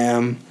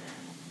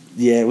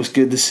yeah, it was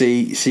good to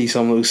see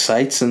some of those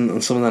sights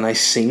and some of the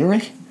nice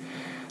scenery.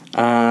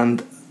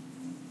 And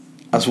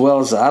as well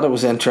as that, it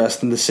was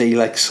interesting to see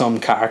like some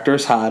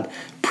characters had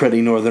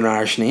pretty Northern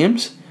Irish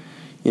names.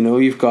 You know,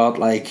 you've got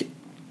like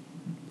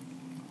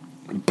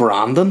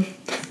Brandon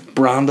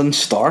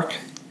Stark.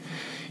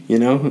 You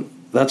know,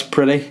 that's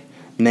pretty.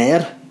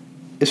 Ned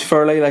is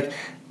fairly, like,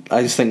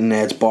 I just think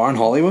Ned's Bar in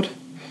Hollywood.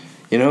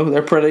 You know,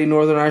 they're pretty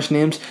Northern Irish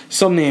names.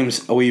 Some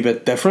names a wee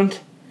bit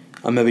different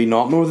and maybe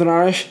not Northern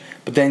Irish,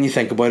 but then you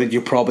think about it,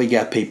 you probably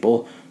get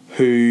people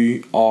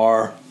who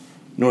are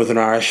Northern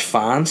Irish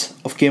fans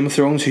of Game of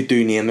Thrones who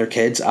do name their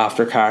kids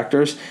after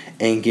characters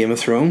in Game of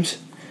Thrones.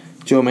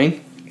 Do you know what I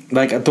mean?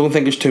 Like, I don't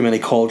think there's too many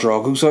Khal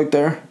Drogos out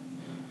there.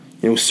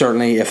 You know,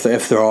 certainly if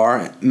there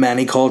are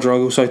many Khal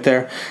Drogos out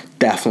there,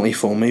 definitely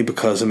phone me,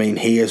 because I mean,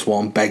 he is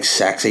one big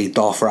sexy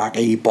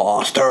Dothraki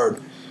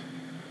bastard.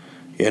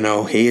 You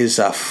know, he is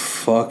a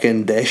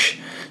fucking dish.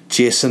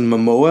 Jason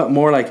Momoa,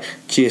 more like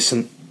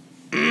Jason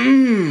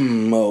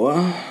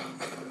Momoa.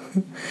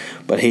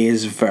 But he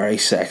is very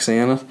sexy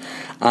in it.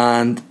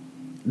 And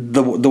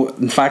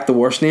in fact, the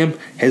worst name,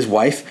 his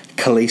wife,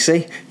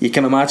 Khaleesi. You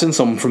can imagine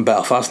someone from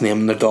Belfast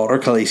naming their daughter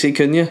Khaleesi,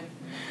 couldn't you?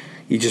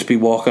 You'd just be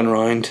walking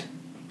around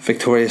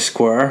Victoria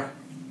Square,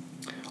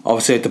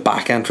 obviously at the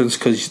back entrance,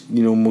 because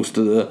you know most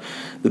of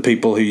the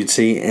people who you'd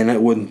see in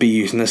it wouldn't be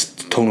using this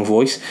tone of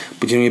voice.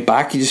 But you know,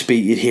 back,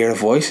 you'd hear a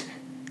voice,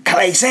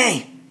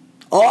 Khaleesi,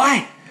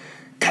 oi,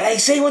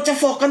 Khaleesi, what you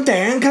fucking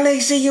doing,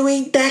 Khaleesi? You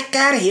wee dick,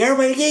 out of here,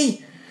 will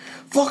ye?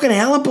 Fucking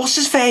hell, the bus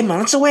is 5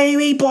 minutes away, you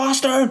wee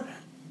bastard.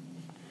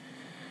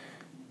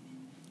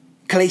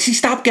 Khaleesi,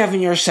 stop giving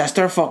your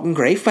sister fucking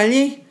grief, will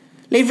ye?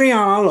 Leave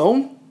Rihanna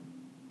alone.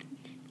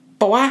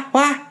 But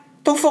what?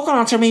 Don't fucking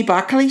answer me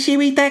back, Khaleesi, you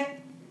wee dick.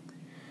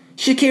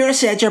 Shakira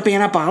said you're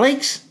being a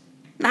bollocks.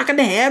 Knock in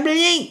the head, will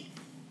ye?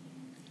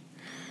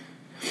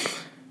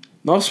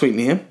 Not a sweet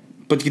name,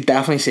 but you could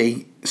definitely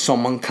see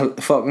someone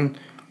fucking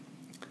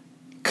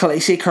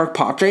Khaleesi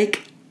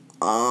Kirkpatrick.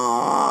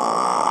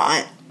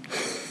 Not.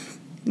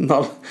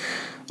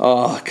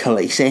 Oh,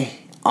 Khaleesi.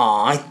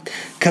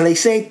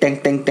 Khaleesi. Ding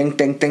ding ding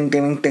ding ding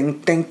ding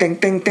ding ding ding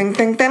ding ding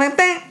ding ding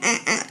ding.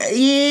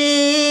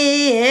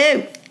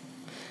 Yeah.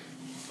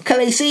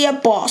 Khaleesi, you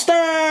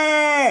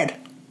bastard.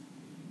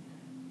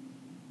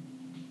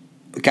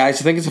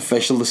 Guys, I think it's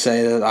official to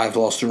say that I've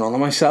lost a run on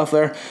myself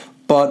there,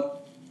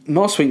 but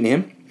not a sweet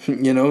name,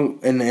 you know,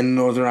 in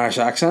Northern Irish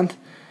accent.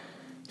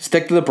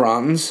 Stick to the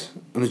Brantons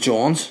and the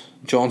Johns.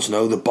 Jon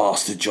Snow, the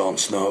bastard Jon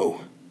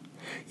Snow.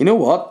 You know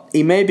what?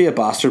 He may be a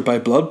bastard by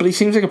blood, but he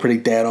seems like a pretty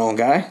dead-on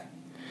guy.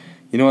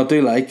 You know, I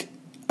do like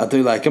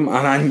him,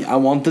 and I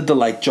wanted to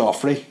like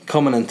Joffrey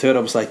coming into it. I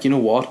was like, you know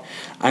what?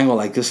 I'm gonna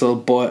like this little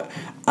boy.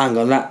 I'm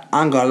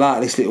gonna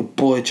like this little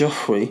boy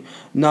Joffrey.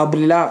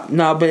 Nobody likes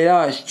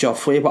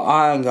Joffrey, but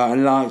I'm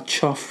gonna like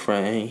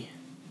Joffrey.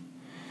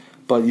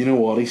 But you know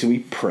what? He's a wee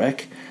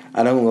prick.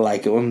 I don't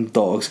like it when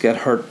dogs get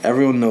hurt.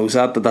 Everyone knows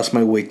that's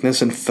my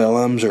weakness in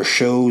films or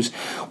shows.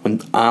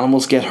 When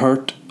animals get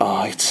hurt,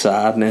 it's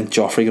sad. And then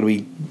Joffrey gonna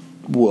be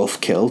wolf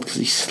killed because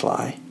he's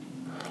sly.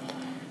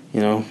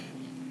 You know,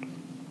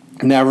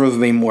 never have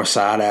been more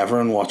sad ever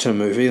in watching a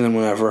movie than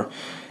whenever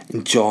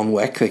in John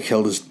Wick they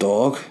killed his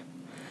dog.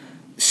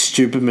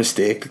 Stupid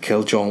mistake to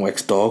kill John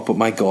Wick's dog, but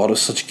my god, it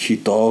was such a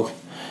cute dog.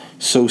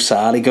 So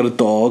sad. He got a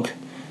dog.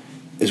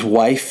 His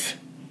wife,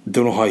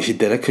 don't know how she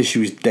did it because she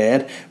was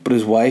dead, but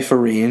his wife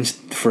arranged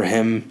for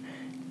him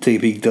to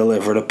be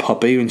delivered a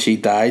puppy when she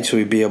died so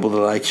he'd be able to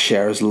like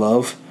share his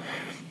love.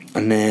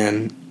 And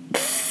then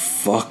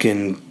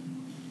fucking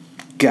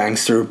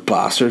gangster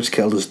bastards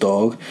killed his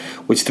dog,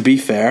 which, to be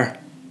fair,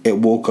 it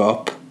woke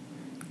up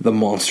the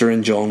monster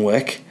in John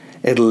Wick.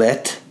 It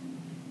lit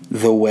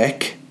the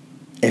wick,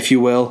 if you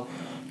will.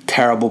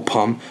 Terrible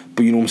pun,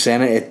 but you know what I'm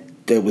saying.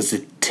 It was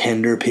the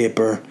tinder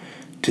paper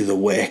to the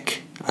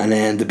wick. And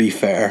then, to be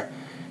fair,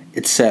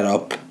 it set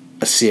up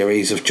a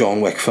series of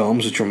John Wick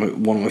films, which are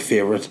one of my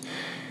favourite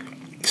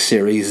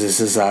series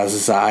is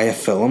of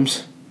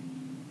films.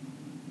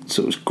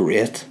 So it was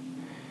great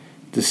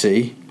to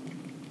see.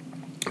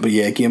 But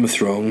yeah, Game of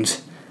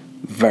Thrones,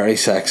 very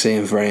sexy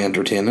and very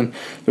entertaining.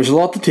 There's a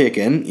lot to take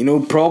in, you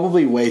know,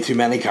 probably way too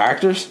many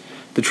characters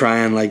to try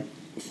and like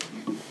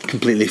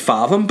completely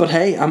fathom, but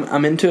hey,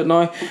 I'm into it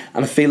now,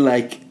 and I feel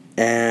like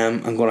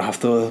I'm gonna have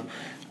to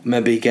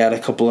maybe get a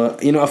couple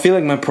of, you know, I feel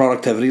like my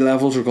productivity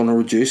levels are gonna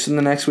reduce in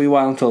the next wee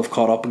while until I've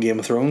caught up in Game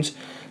of Thrones.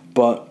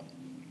 But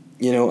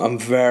you know, I'm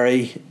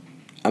very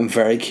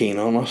keen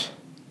on it.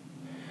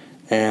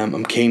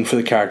 I'm keen for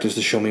the characters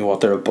to show me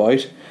what they're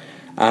about.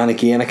 And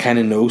again, I kind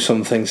of know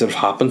some things that have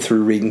happened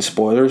through reading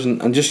spoilers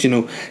and just, you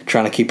know,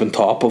 trying to keep on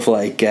top of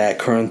like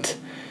current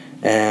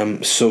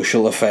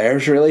social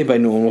affairs, really, by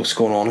knowing what's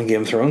going on in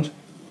Game of Thrones.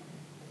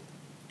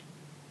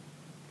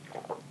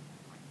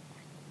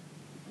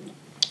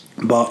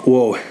 But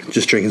whoa,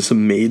 just drinking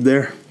some mead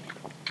there.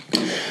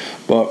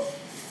 But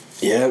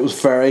yeah, it was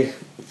very,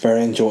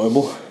 very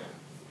enjoyable.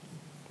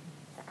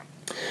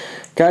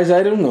 Guys,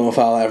 I don't know if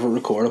I'll ever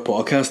record a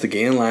podcast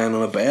again lying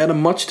on a bed.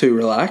 I'm much too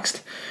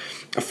relaxed.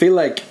 I feel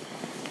like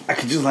I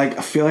feel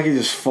like I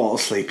just fall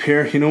asleep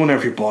here. You know,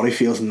 whenever your body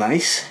feels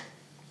nice.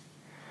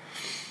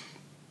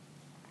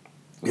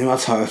 You know,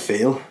 that's how I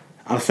feel.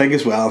 And I think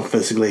as well I'm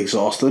physically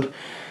exhausted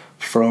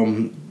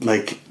from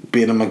like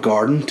being in my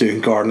garden, doing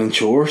gardening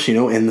chores, you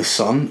know, in the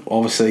sun.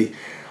 Obviously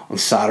on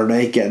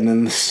Saturday, getting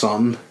in the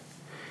sun,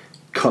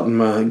 cutting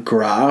my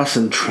grass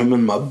and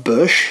trimming my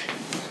bush.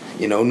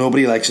 You know,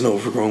 nobody likes an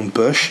overgrown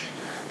bush.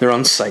 They're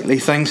unsightly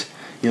things.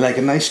 You like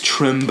a nice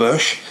trim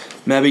bush,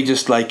 maybe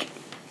just a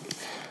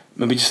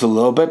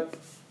little bit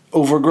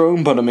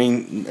overgrown, but I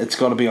mean, it's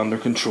got to be under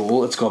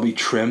control. It's got to be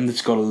trimmed.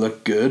 It's got to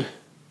look good.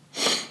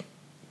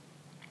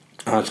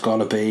 And it's got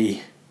to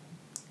be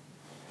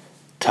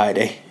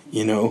tidy,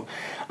 you know.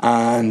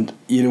 And,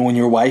 you know, when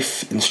your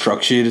wife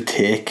instructs you to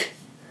take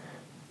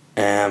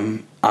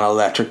an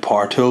electric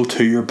power tool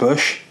to your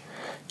bush,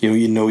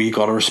 you know you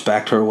got to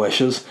respect her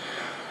wishes.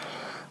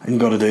 And you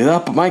got to do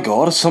that. But my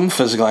God, it's some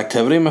physical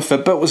activity. My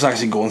Fitbit was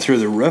actually going through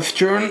the roof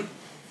during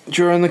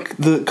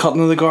the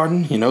cutting of the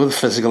garden. You know, the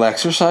physical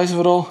exercise of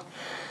it all.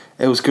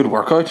 It was good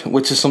workout,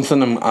 which is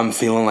something I'm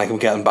feeling like I'm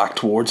getting back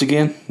towards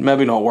again.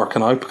 Maybe not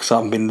working out because I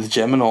haven't been to the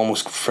gym in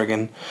almost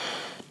friggin'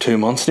 2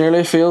 months nearly,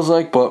 it feels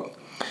like. But,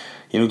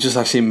 you know, just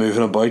actually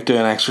moving about,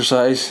 doing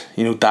exercise.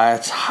 You know,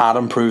 diets had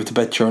improved a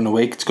bit during the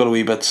week. It's got a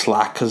wee bit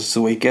slack because it's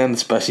the weekend,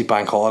 especially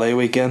bank holiday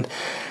weekend.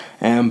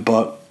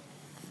 But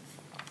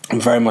I'm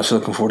very much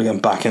looking forward to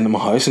getting back into my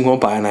house and going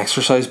to buy an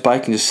exercise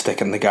bike and just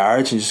stick it in the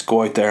garage and just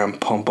go out there and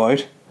pump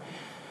out.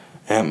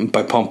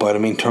 By pump out I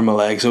mean turn my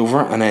legs over,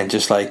 and then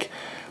just like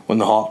when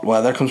the hot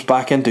weather comes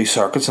back in, do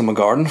circuits in my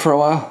garden for a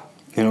while.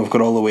 You know, I've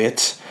got all the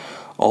weights,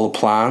 all the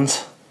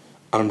plans,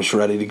 and I'm just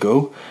ready to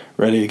go,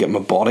 ready to get my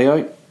body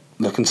out,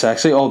 looking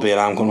sexy, albeit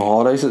I'm going on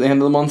holidays at the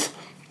end of the month.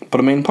 But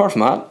I mean, apart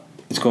from that,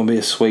 it's going to be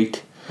a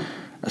sweet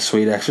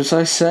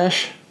exercise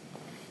sesh.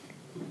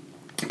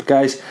 But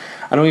guys,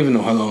 I don't even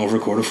know how long I've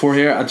recorded for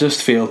here. I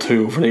just feel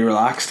too overly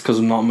relaxed because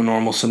I'm not in my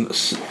normal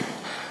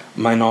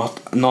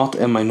not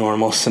in my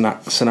normal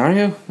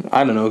scenario.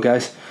 I don't know,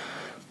 guys.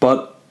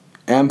 But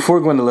before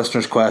we go into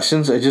listeners'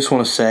 questions, I just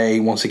want to say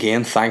once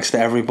again thanks to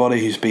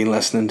everybody who's been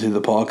listening to the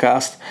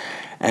podcast.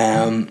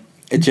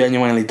 It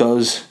genuinely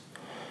does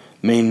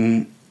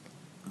mean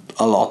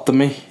a lot to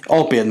me,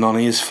 albeit none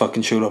of you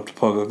fucking showed up to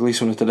Pug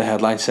Uglies when I did a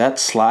headline set.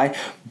 Sly.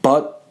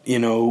 But you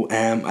know,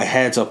 I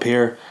heads up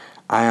here,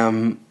 I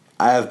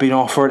have been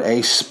offered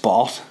a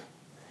spot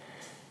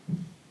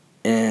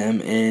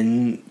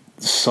in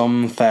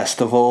some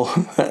festival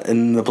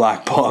in the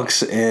Black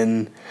Box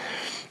in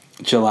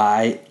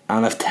July,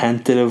 and I've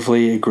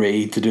tentatively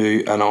agreed to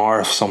do an hour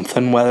of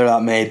something, whether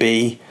that may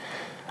be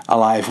a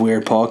live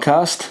weird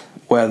podcast,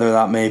 whether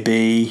that may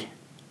be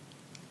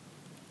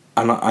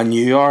a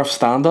new hour of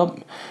stand-up,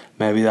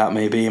 maybe that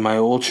may be my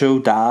old show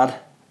Dad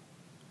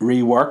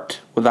reworked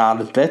with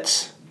added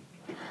bits.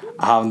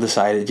 I haven't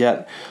decided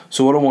yet.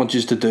 So what I want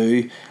you to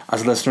do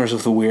as listeners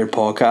of the Weird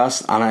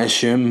Podcast, and I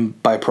assume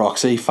by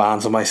proxy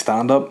fans of my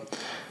stand-up,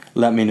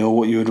 let me know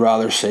what you would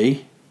rather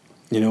see.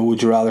 You know,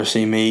 would you rather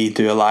see me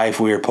do a live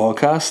Weird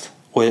Podcast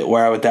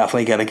where I would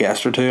definitely get a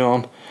guest or two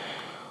on,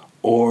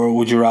 or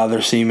would you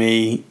rather see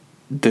me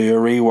do a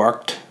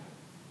reworked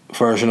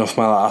version of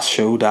my last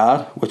show,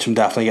 Dad, which I'm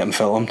definitely getting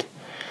filmed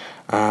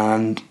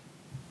and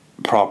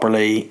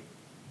properly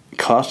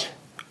cut,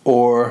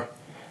 or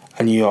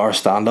a new hour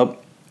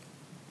stand-up,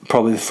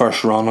 probably the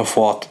first run of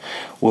what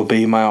will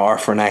be my hour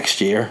for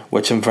next year,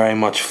 which I'm very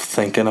much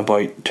thinking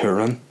about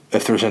touring.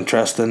 If there's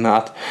interest in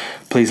that,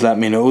 please let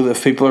me know.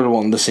 If people are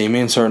wanting to see me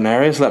in certain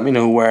areas, let me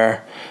know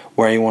where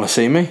you want to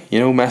see me.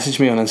 Message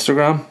me on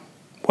Instagram,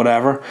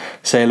 whatever.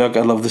 Say, look,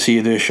 I'd love to see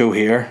you do a show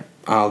here.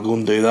 I'll go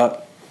and do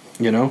that.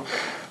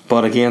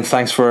 But again,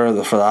 thanks for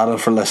that,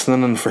 and for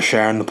listening, and for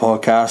sharing the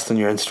podcast and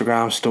your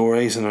Instagram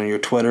stories and on your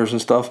Twitters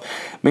and stuff.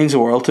 It means the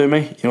world to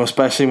me.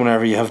 Especially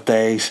whenever you have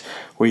days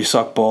where you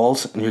suck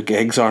balls and your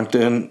gigs aren't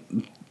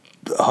doing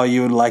how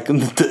you would like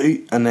them to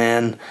do, and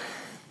then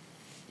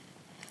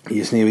you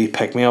just need to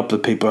pick me up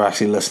that people are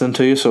actually listening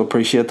to you. So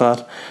appreciate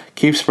that.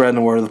 Keep spreading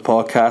the word of the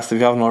podcast. If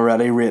you haven't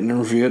already, rate and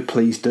review it,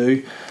 please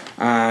do.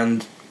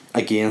 And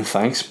again,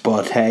 thanks.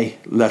 But hey,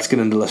 let's get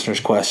into listeners'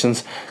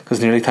 questions, because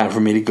it's nearly time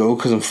for me to go,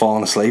 because I'm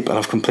falling asleep and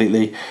I've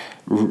completely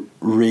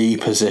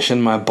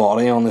repositioned my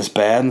body on this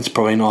bed, and it's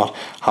probably not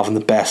having the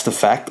best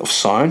effect of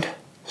sound.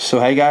 So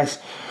hey guys,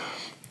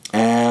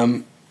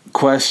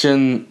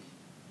 question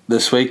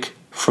this week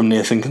from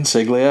Nathan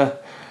Consiglia.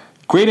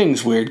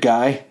 Greetings, weird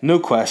guy. No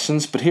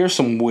questions, but here's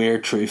some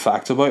weird true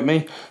facts about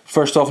me.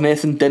 First off,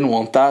 Nathan, didn't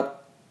want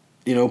that,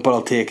 but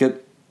I'll take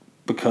it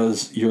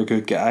because you're a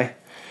good guy.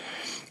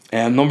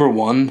 Number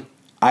one,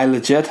 I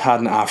legit had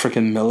an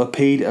African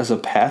millipede as a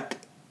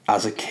pet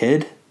as a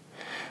kid.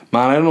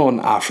 Man, I don't know what an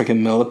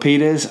African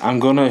millipede is. I'm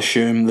going to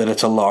assume that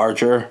it's a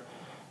larger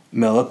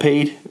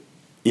millipede,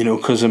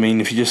 because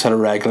if you just had a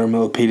regular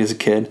millipede as a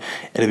kid,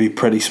 it'd be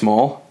pretty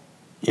small,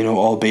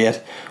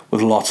 albeit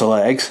with lots of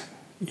legs,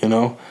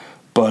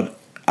 But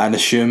I'd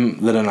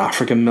assume that an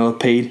African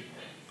millipede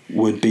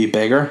would be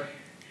bigger.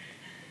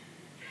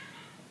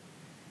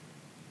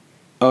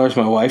 Oh, there's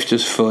my wife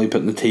just fully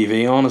putting the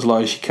TV on as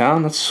loud as she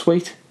can. That's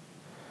sweet.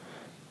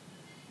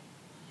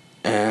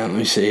 Let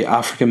me see.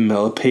 African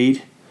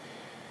millipede.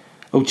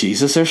 Oh,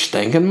 Jesus, they're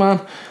stinking,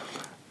 man.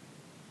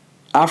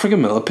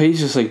 African millipedes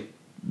just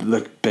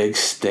like big,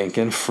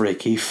 stinking,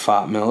 freaky,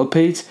 fat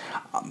millipedes.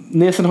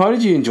 Nathan, how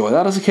did you enjoy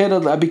that as a kid?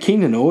 I'd be keen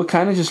to know. It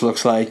kind of just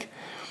looks like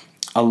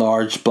a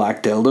large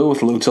black dildo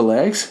with loads of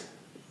legs.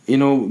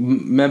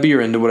 Maybe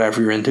you're into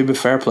whatever you're into, but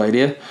fair play to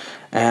you.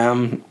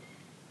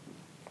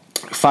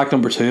 Fact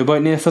number 2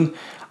 about Nathan: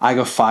 I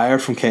got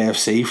fired from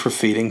KFC for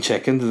feeding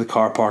chicken to the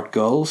car park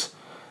gulls.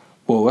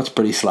 Whoa, that's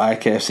pretty sly.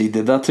 KFC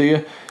did that to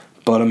you.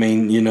 But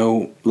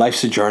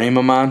life's a journey,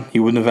 my man.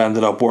 You wouldn't have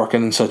ended up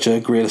working in such a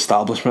great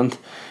establishment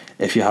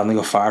if you hadn't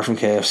got fired from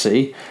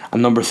KFC.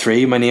 And number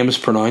 3, my name is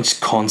pronounced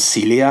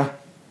Consilia.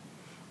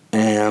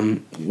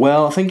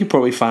 Well, I think you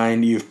probably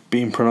find you've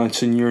been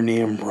pronouncing your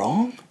name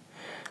wrong,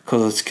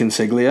 because it's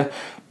Consiglia.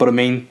 But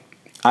I'm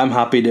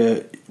happy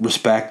to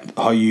respect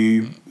how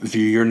you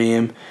view your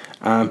name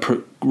and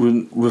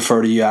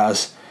refer to you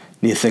as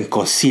Nathan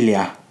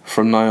Consilia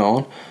from now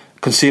on.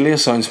 Consilia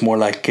sounds more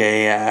like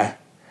a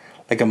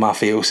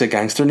mafioso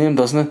gangster name,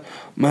 doesn't it?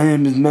 My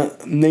name is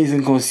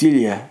Nathan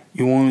Consilia.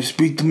 You want to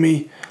speak to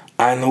me?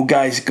 I know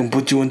guys who can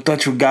put you in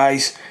touch with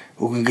guys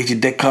who can get your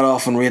dick cut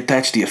off and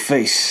reattached to your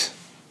face.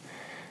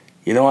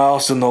 I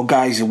also know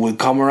guys who would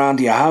come around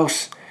to your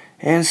house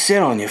and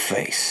sit on your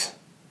face.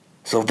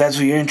 So if that's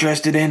what you're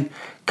interested in,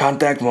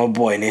 contact my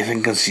boy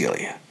Nathan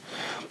Consilia.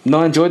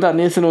 No, I enjoyed that,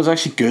 Nathan. It was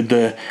actually good.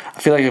 I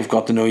feel like I've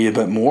got to know you a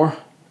bit more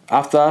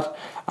after that,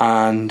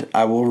 and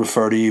I will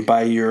refer to you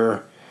by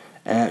your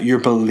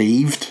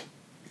believed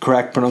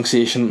correct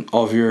pronunciation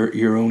of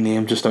your own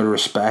name, just out of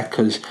respect,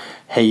 because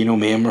hey, you know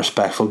me, I'm a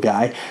respectful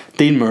guy.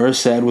 Dean Moore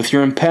said, with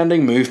your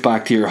impending move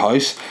back to your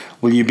house,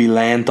 will you be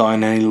laying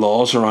down any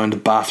laws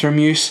around bathroom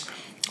use?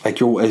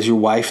 Is your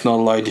wife not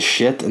allowed to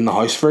shit in the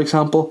house, for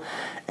example?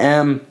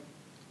 You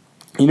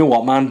know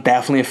what, man,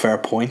 definitely a fair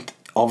point.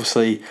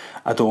 Obviously,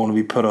 I don't want to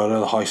be put out of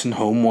the house and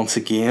home once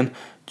again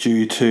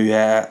due to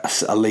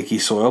a leaky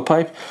soil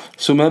pipe.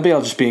 So maybe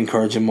I'll just be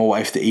encouraging my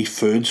wife to eat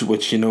foods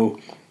which,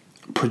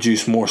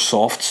 produce more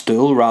soft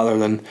stool rather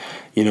than,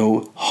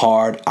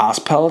 hard ass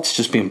pellets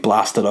just being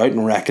blasted out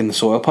and wrecking the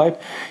soil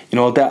pipe.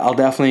 I'll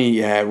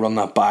definitely run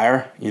that by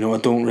her. I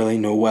don't really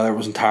know whether it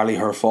was entirely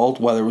her fault,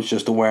 whether it was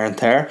just a wear and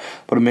tear.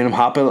 But I'm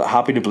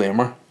happy to blame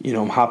her.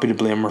 I'm happy to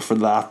blame her for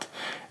that.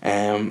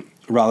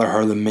 Rather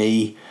her than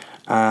me.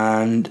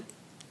 And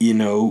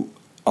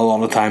a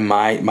lot of the time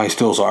my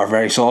stools are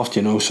very soft,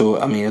 so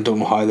I don't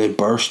know how they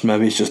burst.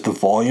 Maybe it's just the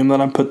volume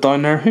that I put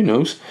down there, who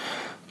knows.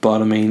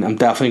 But I'm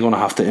definitely going to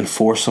have to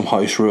enforce some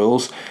house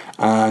rules,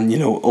 and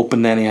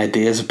open any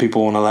ideas if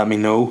people want to let me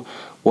know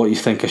what you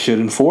think I should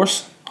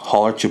enforce.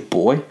 Holler at your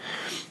boy.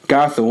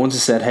 Gareth Owens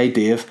has said, hey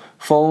Dave,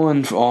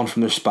 following on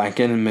from their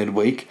spanking in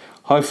midweek,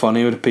 how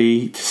funny would it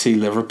be to see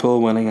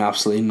Liverpool winning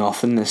absolutely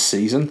nothing this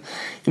season?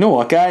 You know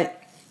what, guy?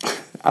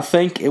 I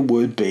think it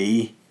would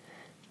be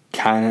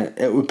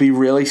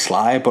really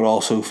sly, but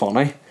also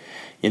funny.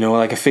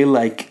 I feel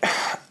like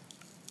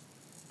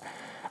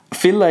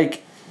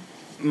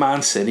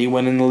Man City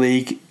winning the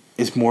league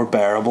is more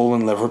bearable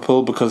than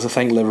Liverpool, because I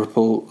think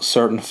Liverpool,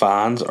 certain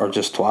fans are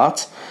just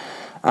twats.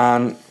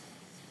 And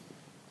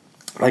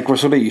like, we're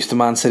sort of used to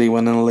Man City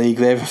winning the league.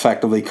 They've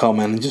effectively come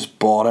in and just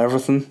bought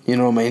everything. You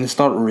know what I mean? It's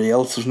not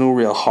real. There's no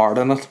real heart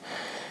in it.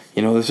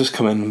 You know, they've just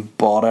come in and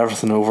bought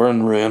everything over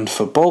and ruined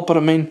football. But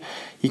I mean,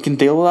 you can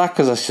deal with that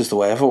because that's just the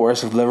way of it.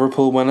 Whereas if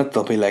Liverpool win it,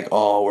 they'll be like,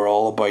 oh, we're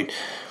all about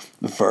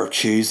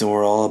virtues and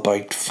we're all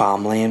about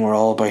family and we're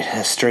all about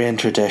history and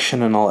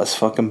tradition and all this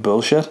fucking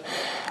bullshit.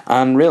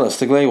 And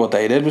realistically, what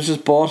they did was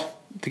just bought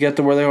to get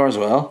to where they are as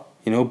well.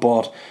 You know,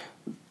 bought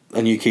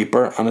a new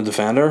keeper and a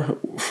defender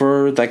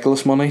for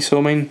ridiculous money. So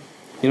I mean,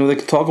 you know, they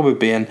could talk about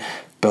being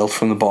built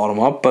from the bottom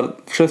up,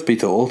 but truth be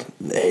told,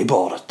 they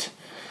bought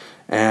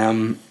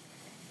it.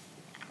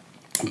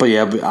 But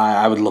yeah,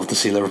 I would love to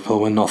see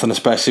Liverpool win nothing,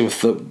 especially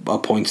with a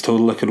points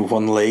total that could have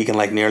won the league in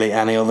like nearly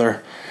any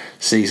other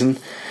season.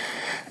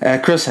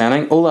 Chris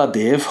Henning, hola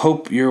Dave,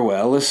 hope you're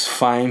well this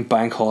fine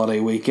bank holiday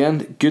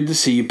weekend. Good to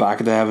see you back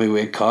at the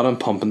heavyweight cut and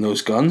pumping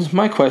those guns.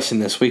 My question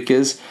this week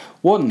is,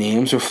 what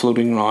names are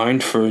floating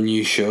around for a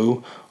new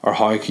show, or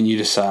how can you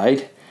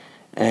decide?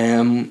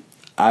 I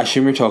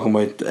assume you're talking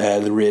about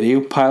the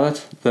radio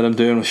pilot that I'm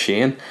doing with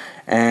Shane.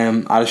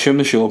 I'd assume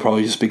the show will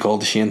probably just be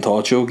called the Shane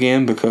Todd Show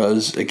again,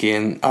 because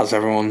again, as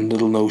everyone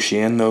that'll know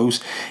Shane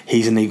knows,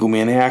 he's an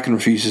egomaniac and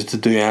refuses to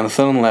do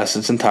anything unless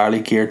it's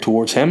entirely geared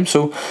towards him.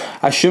 So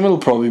I assume it'll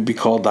probably be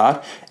called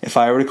that. If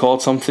I were to call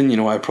it something, you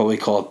know, I'd probably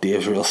call it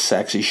Dave's Real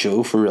Sexy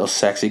Show, for real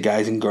sexy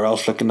guys and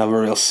girls looking to have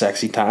a real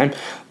sexy time.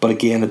 But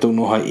again, I don't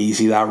know how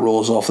easy that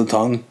rolls off the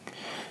tongue,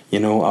 you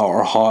know,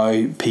 or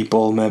how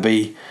people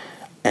maybe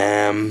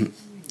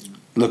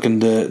looking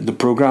to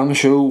program the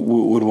show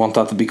would want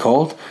that to be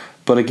called.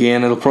 But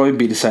again, it'll probably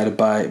be decided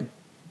by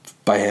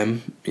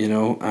him, you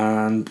know,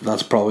 and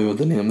that's probably what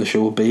the name of the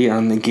show will be.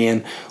 And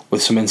again,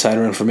 with some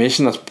insider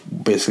information, that's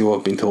basically what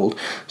I've been told.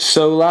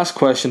 So last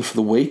question for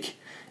the week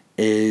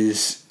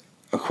is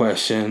a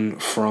question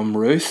from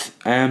Ruth.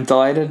 I'm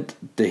delighted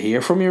to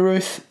hear from you,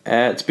 Ruth.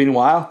 It's been a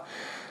while.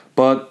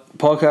 But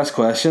podcast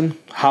question,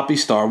 happy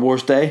Star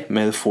Wars Day,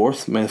 May the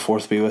 4th. May the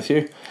 4th be with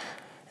you.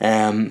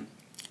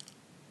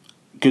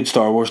 Good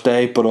Star Wars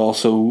Day, but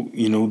also,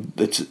 you know,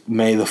 it's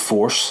May the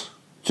Force,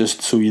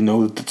 just so you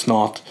know that it's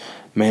not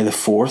May the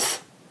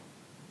 4th,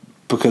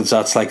 because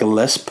that's like a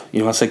lisp, you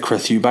know, that's like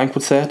Chris Eubank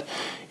would say it,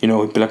 you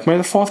know, he'd be like, May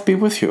the 4th be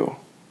with you,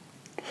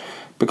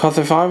 because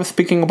if I was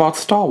speaking about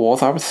Star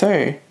Wars, I would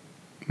say,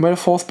 May the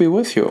 4th be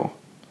with you,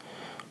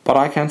 but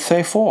I can't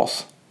say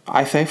 4th,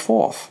 I say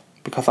 4th,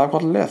 because I've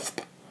got a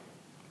lisp,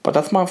 but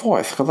that's my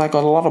voice, because I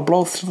got a lot of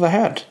blows to the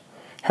head,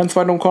 hence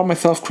why I don't call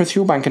myself Chris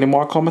Eubank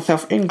anymore, I call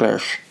myself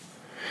English.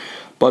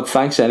 But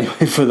thanks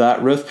anyway for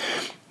that, Ruth.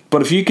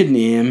 But if you could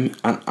name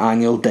an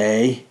annual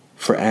day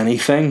for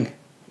anything,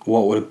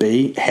 what would it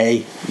be?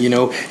 Hey, you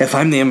know, if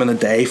I'm naming a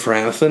day for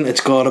anything, it's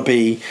got to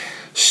be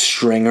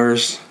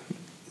Stringers.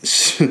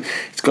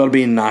 It's got to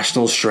be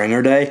National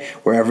Stringer Day,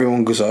 where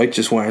everyone goes out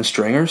just wearing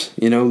stringers.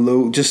 You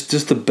know,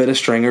 just a bit of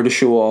stringer to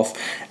show off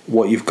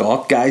what you've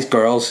got. Guys,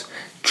 girls,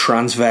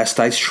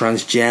 transvestites,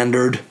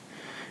 transgendered,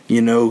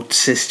 you know,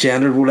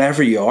 cisgendered,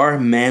 whatever you are,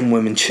 men,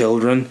 women,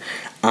 children,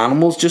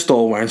 animals, just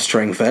all wearing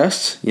string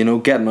vests, you know,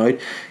 getting out,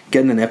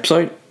 getting the nips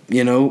out,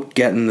 you know,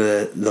 getting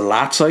the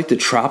lats out, the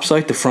traps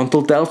out, the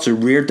frontal delts, the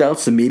rear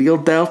delts, the medial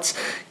delts,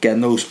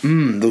 getting those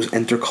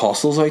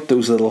intercostals out,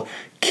 those little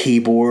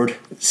keyboard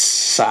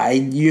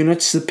side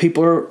units that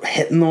people are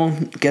hitting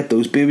on, get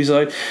those babies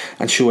out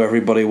and show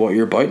everybody what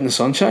you're about in the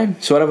sunshine.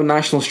 So I'd have a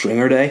National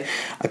Stringer Day.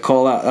 I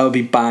call that would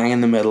be bang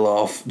in the middle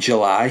of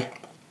July.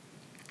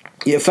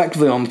 Yeah,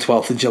 effectively on the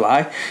 12th of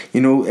July,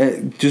 you know,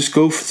 just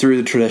go through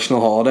the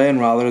traditional holiday, and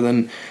rather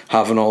than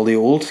having all the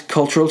old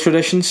cultural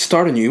traditions,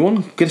 start a new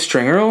one, get a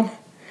stringer on,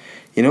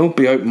 you know,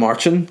 be out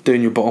marching,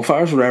 doing your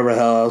bonfires, whatever the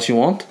hell else you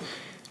want,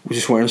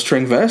 just wearing a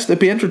string vest. It'd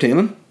be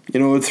entertaining,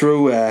 you know. It'd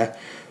throw a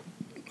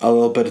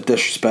little bit of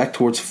disrespect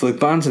towards the flute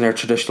bands in their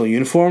traditional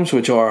uniforms,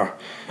 which are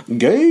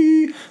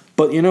gay,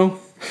 but you know,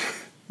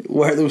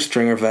 wear those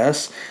stringer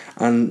vests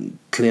and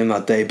claim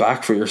that day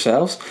back for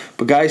yourselves.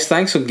 But guys,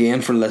 thanks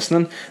again for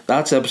listening.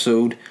 That's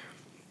episode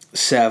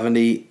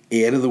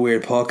 78 of the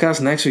Weird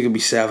Podcast. Next week will be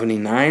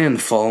 79, and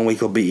the following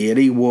week will be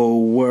 80.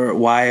 Whoa,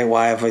 why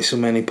have I so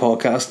many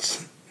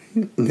podcasts?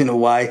 You know,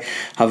 why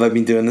have I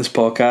been doing this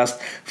podcast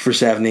for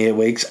 78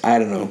 weeks? I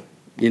don't know.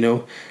 You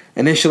know,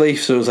 initially,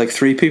 so it was like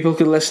 3 people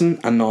could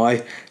listen, and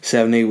now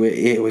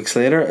 78 weeks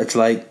later, it's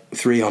like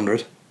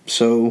 300.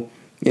 So,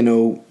 you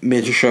know,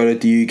 major shout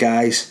out to you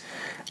guys.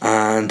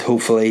 And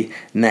hopefully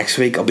next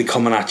week I'll be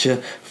coming at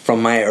you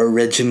from my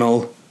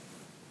original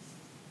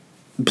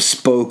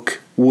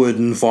bespoke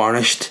wooden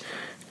varnished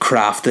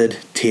crafted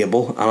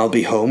table, and I'll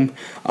be home.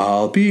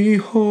 I'll be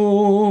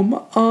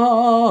home.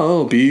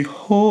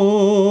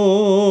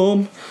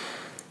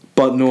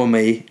 But knowing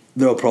me,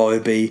 there'll probably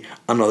be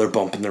another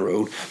bump in the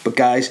road. But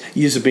guys,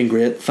 yous have been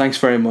great. Thanks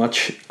very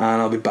much,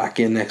 and I'll be back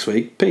in next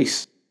week.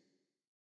 Peace.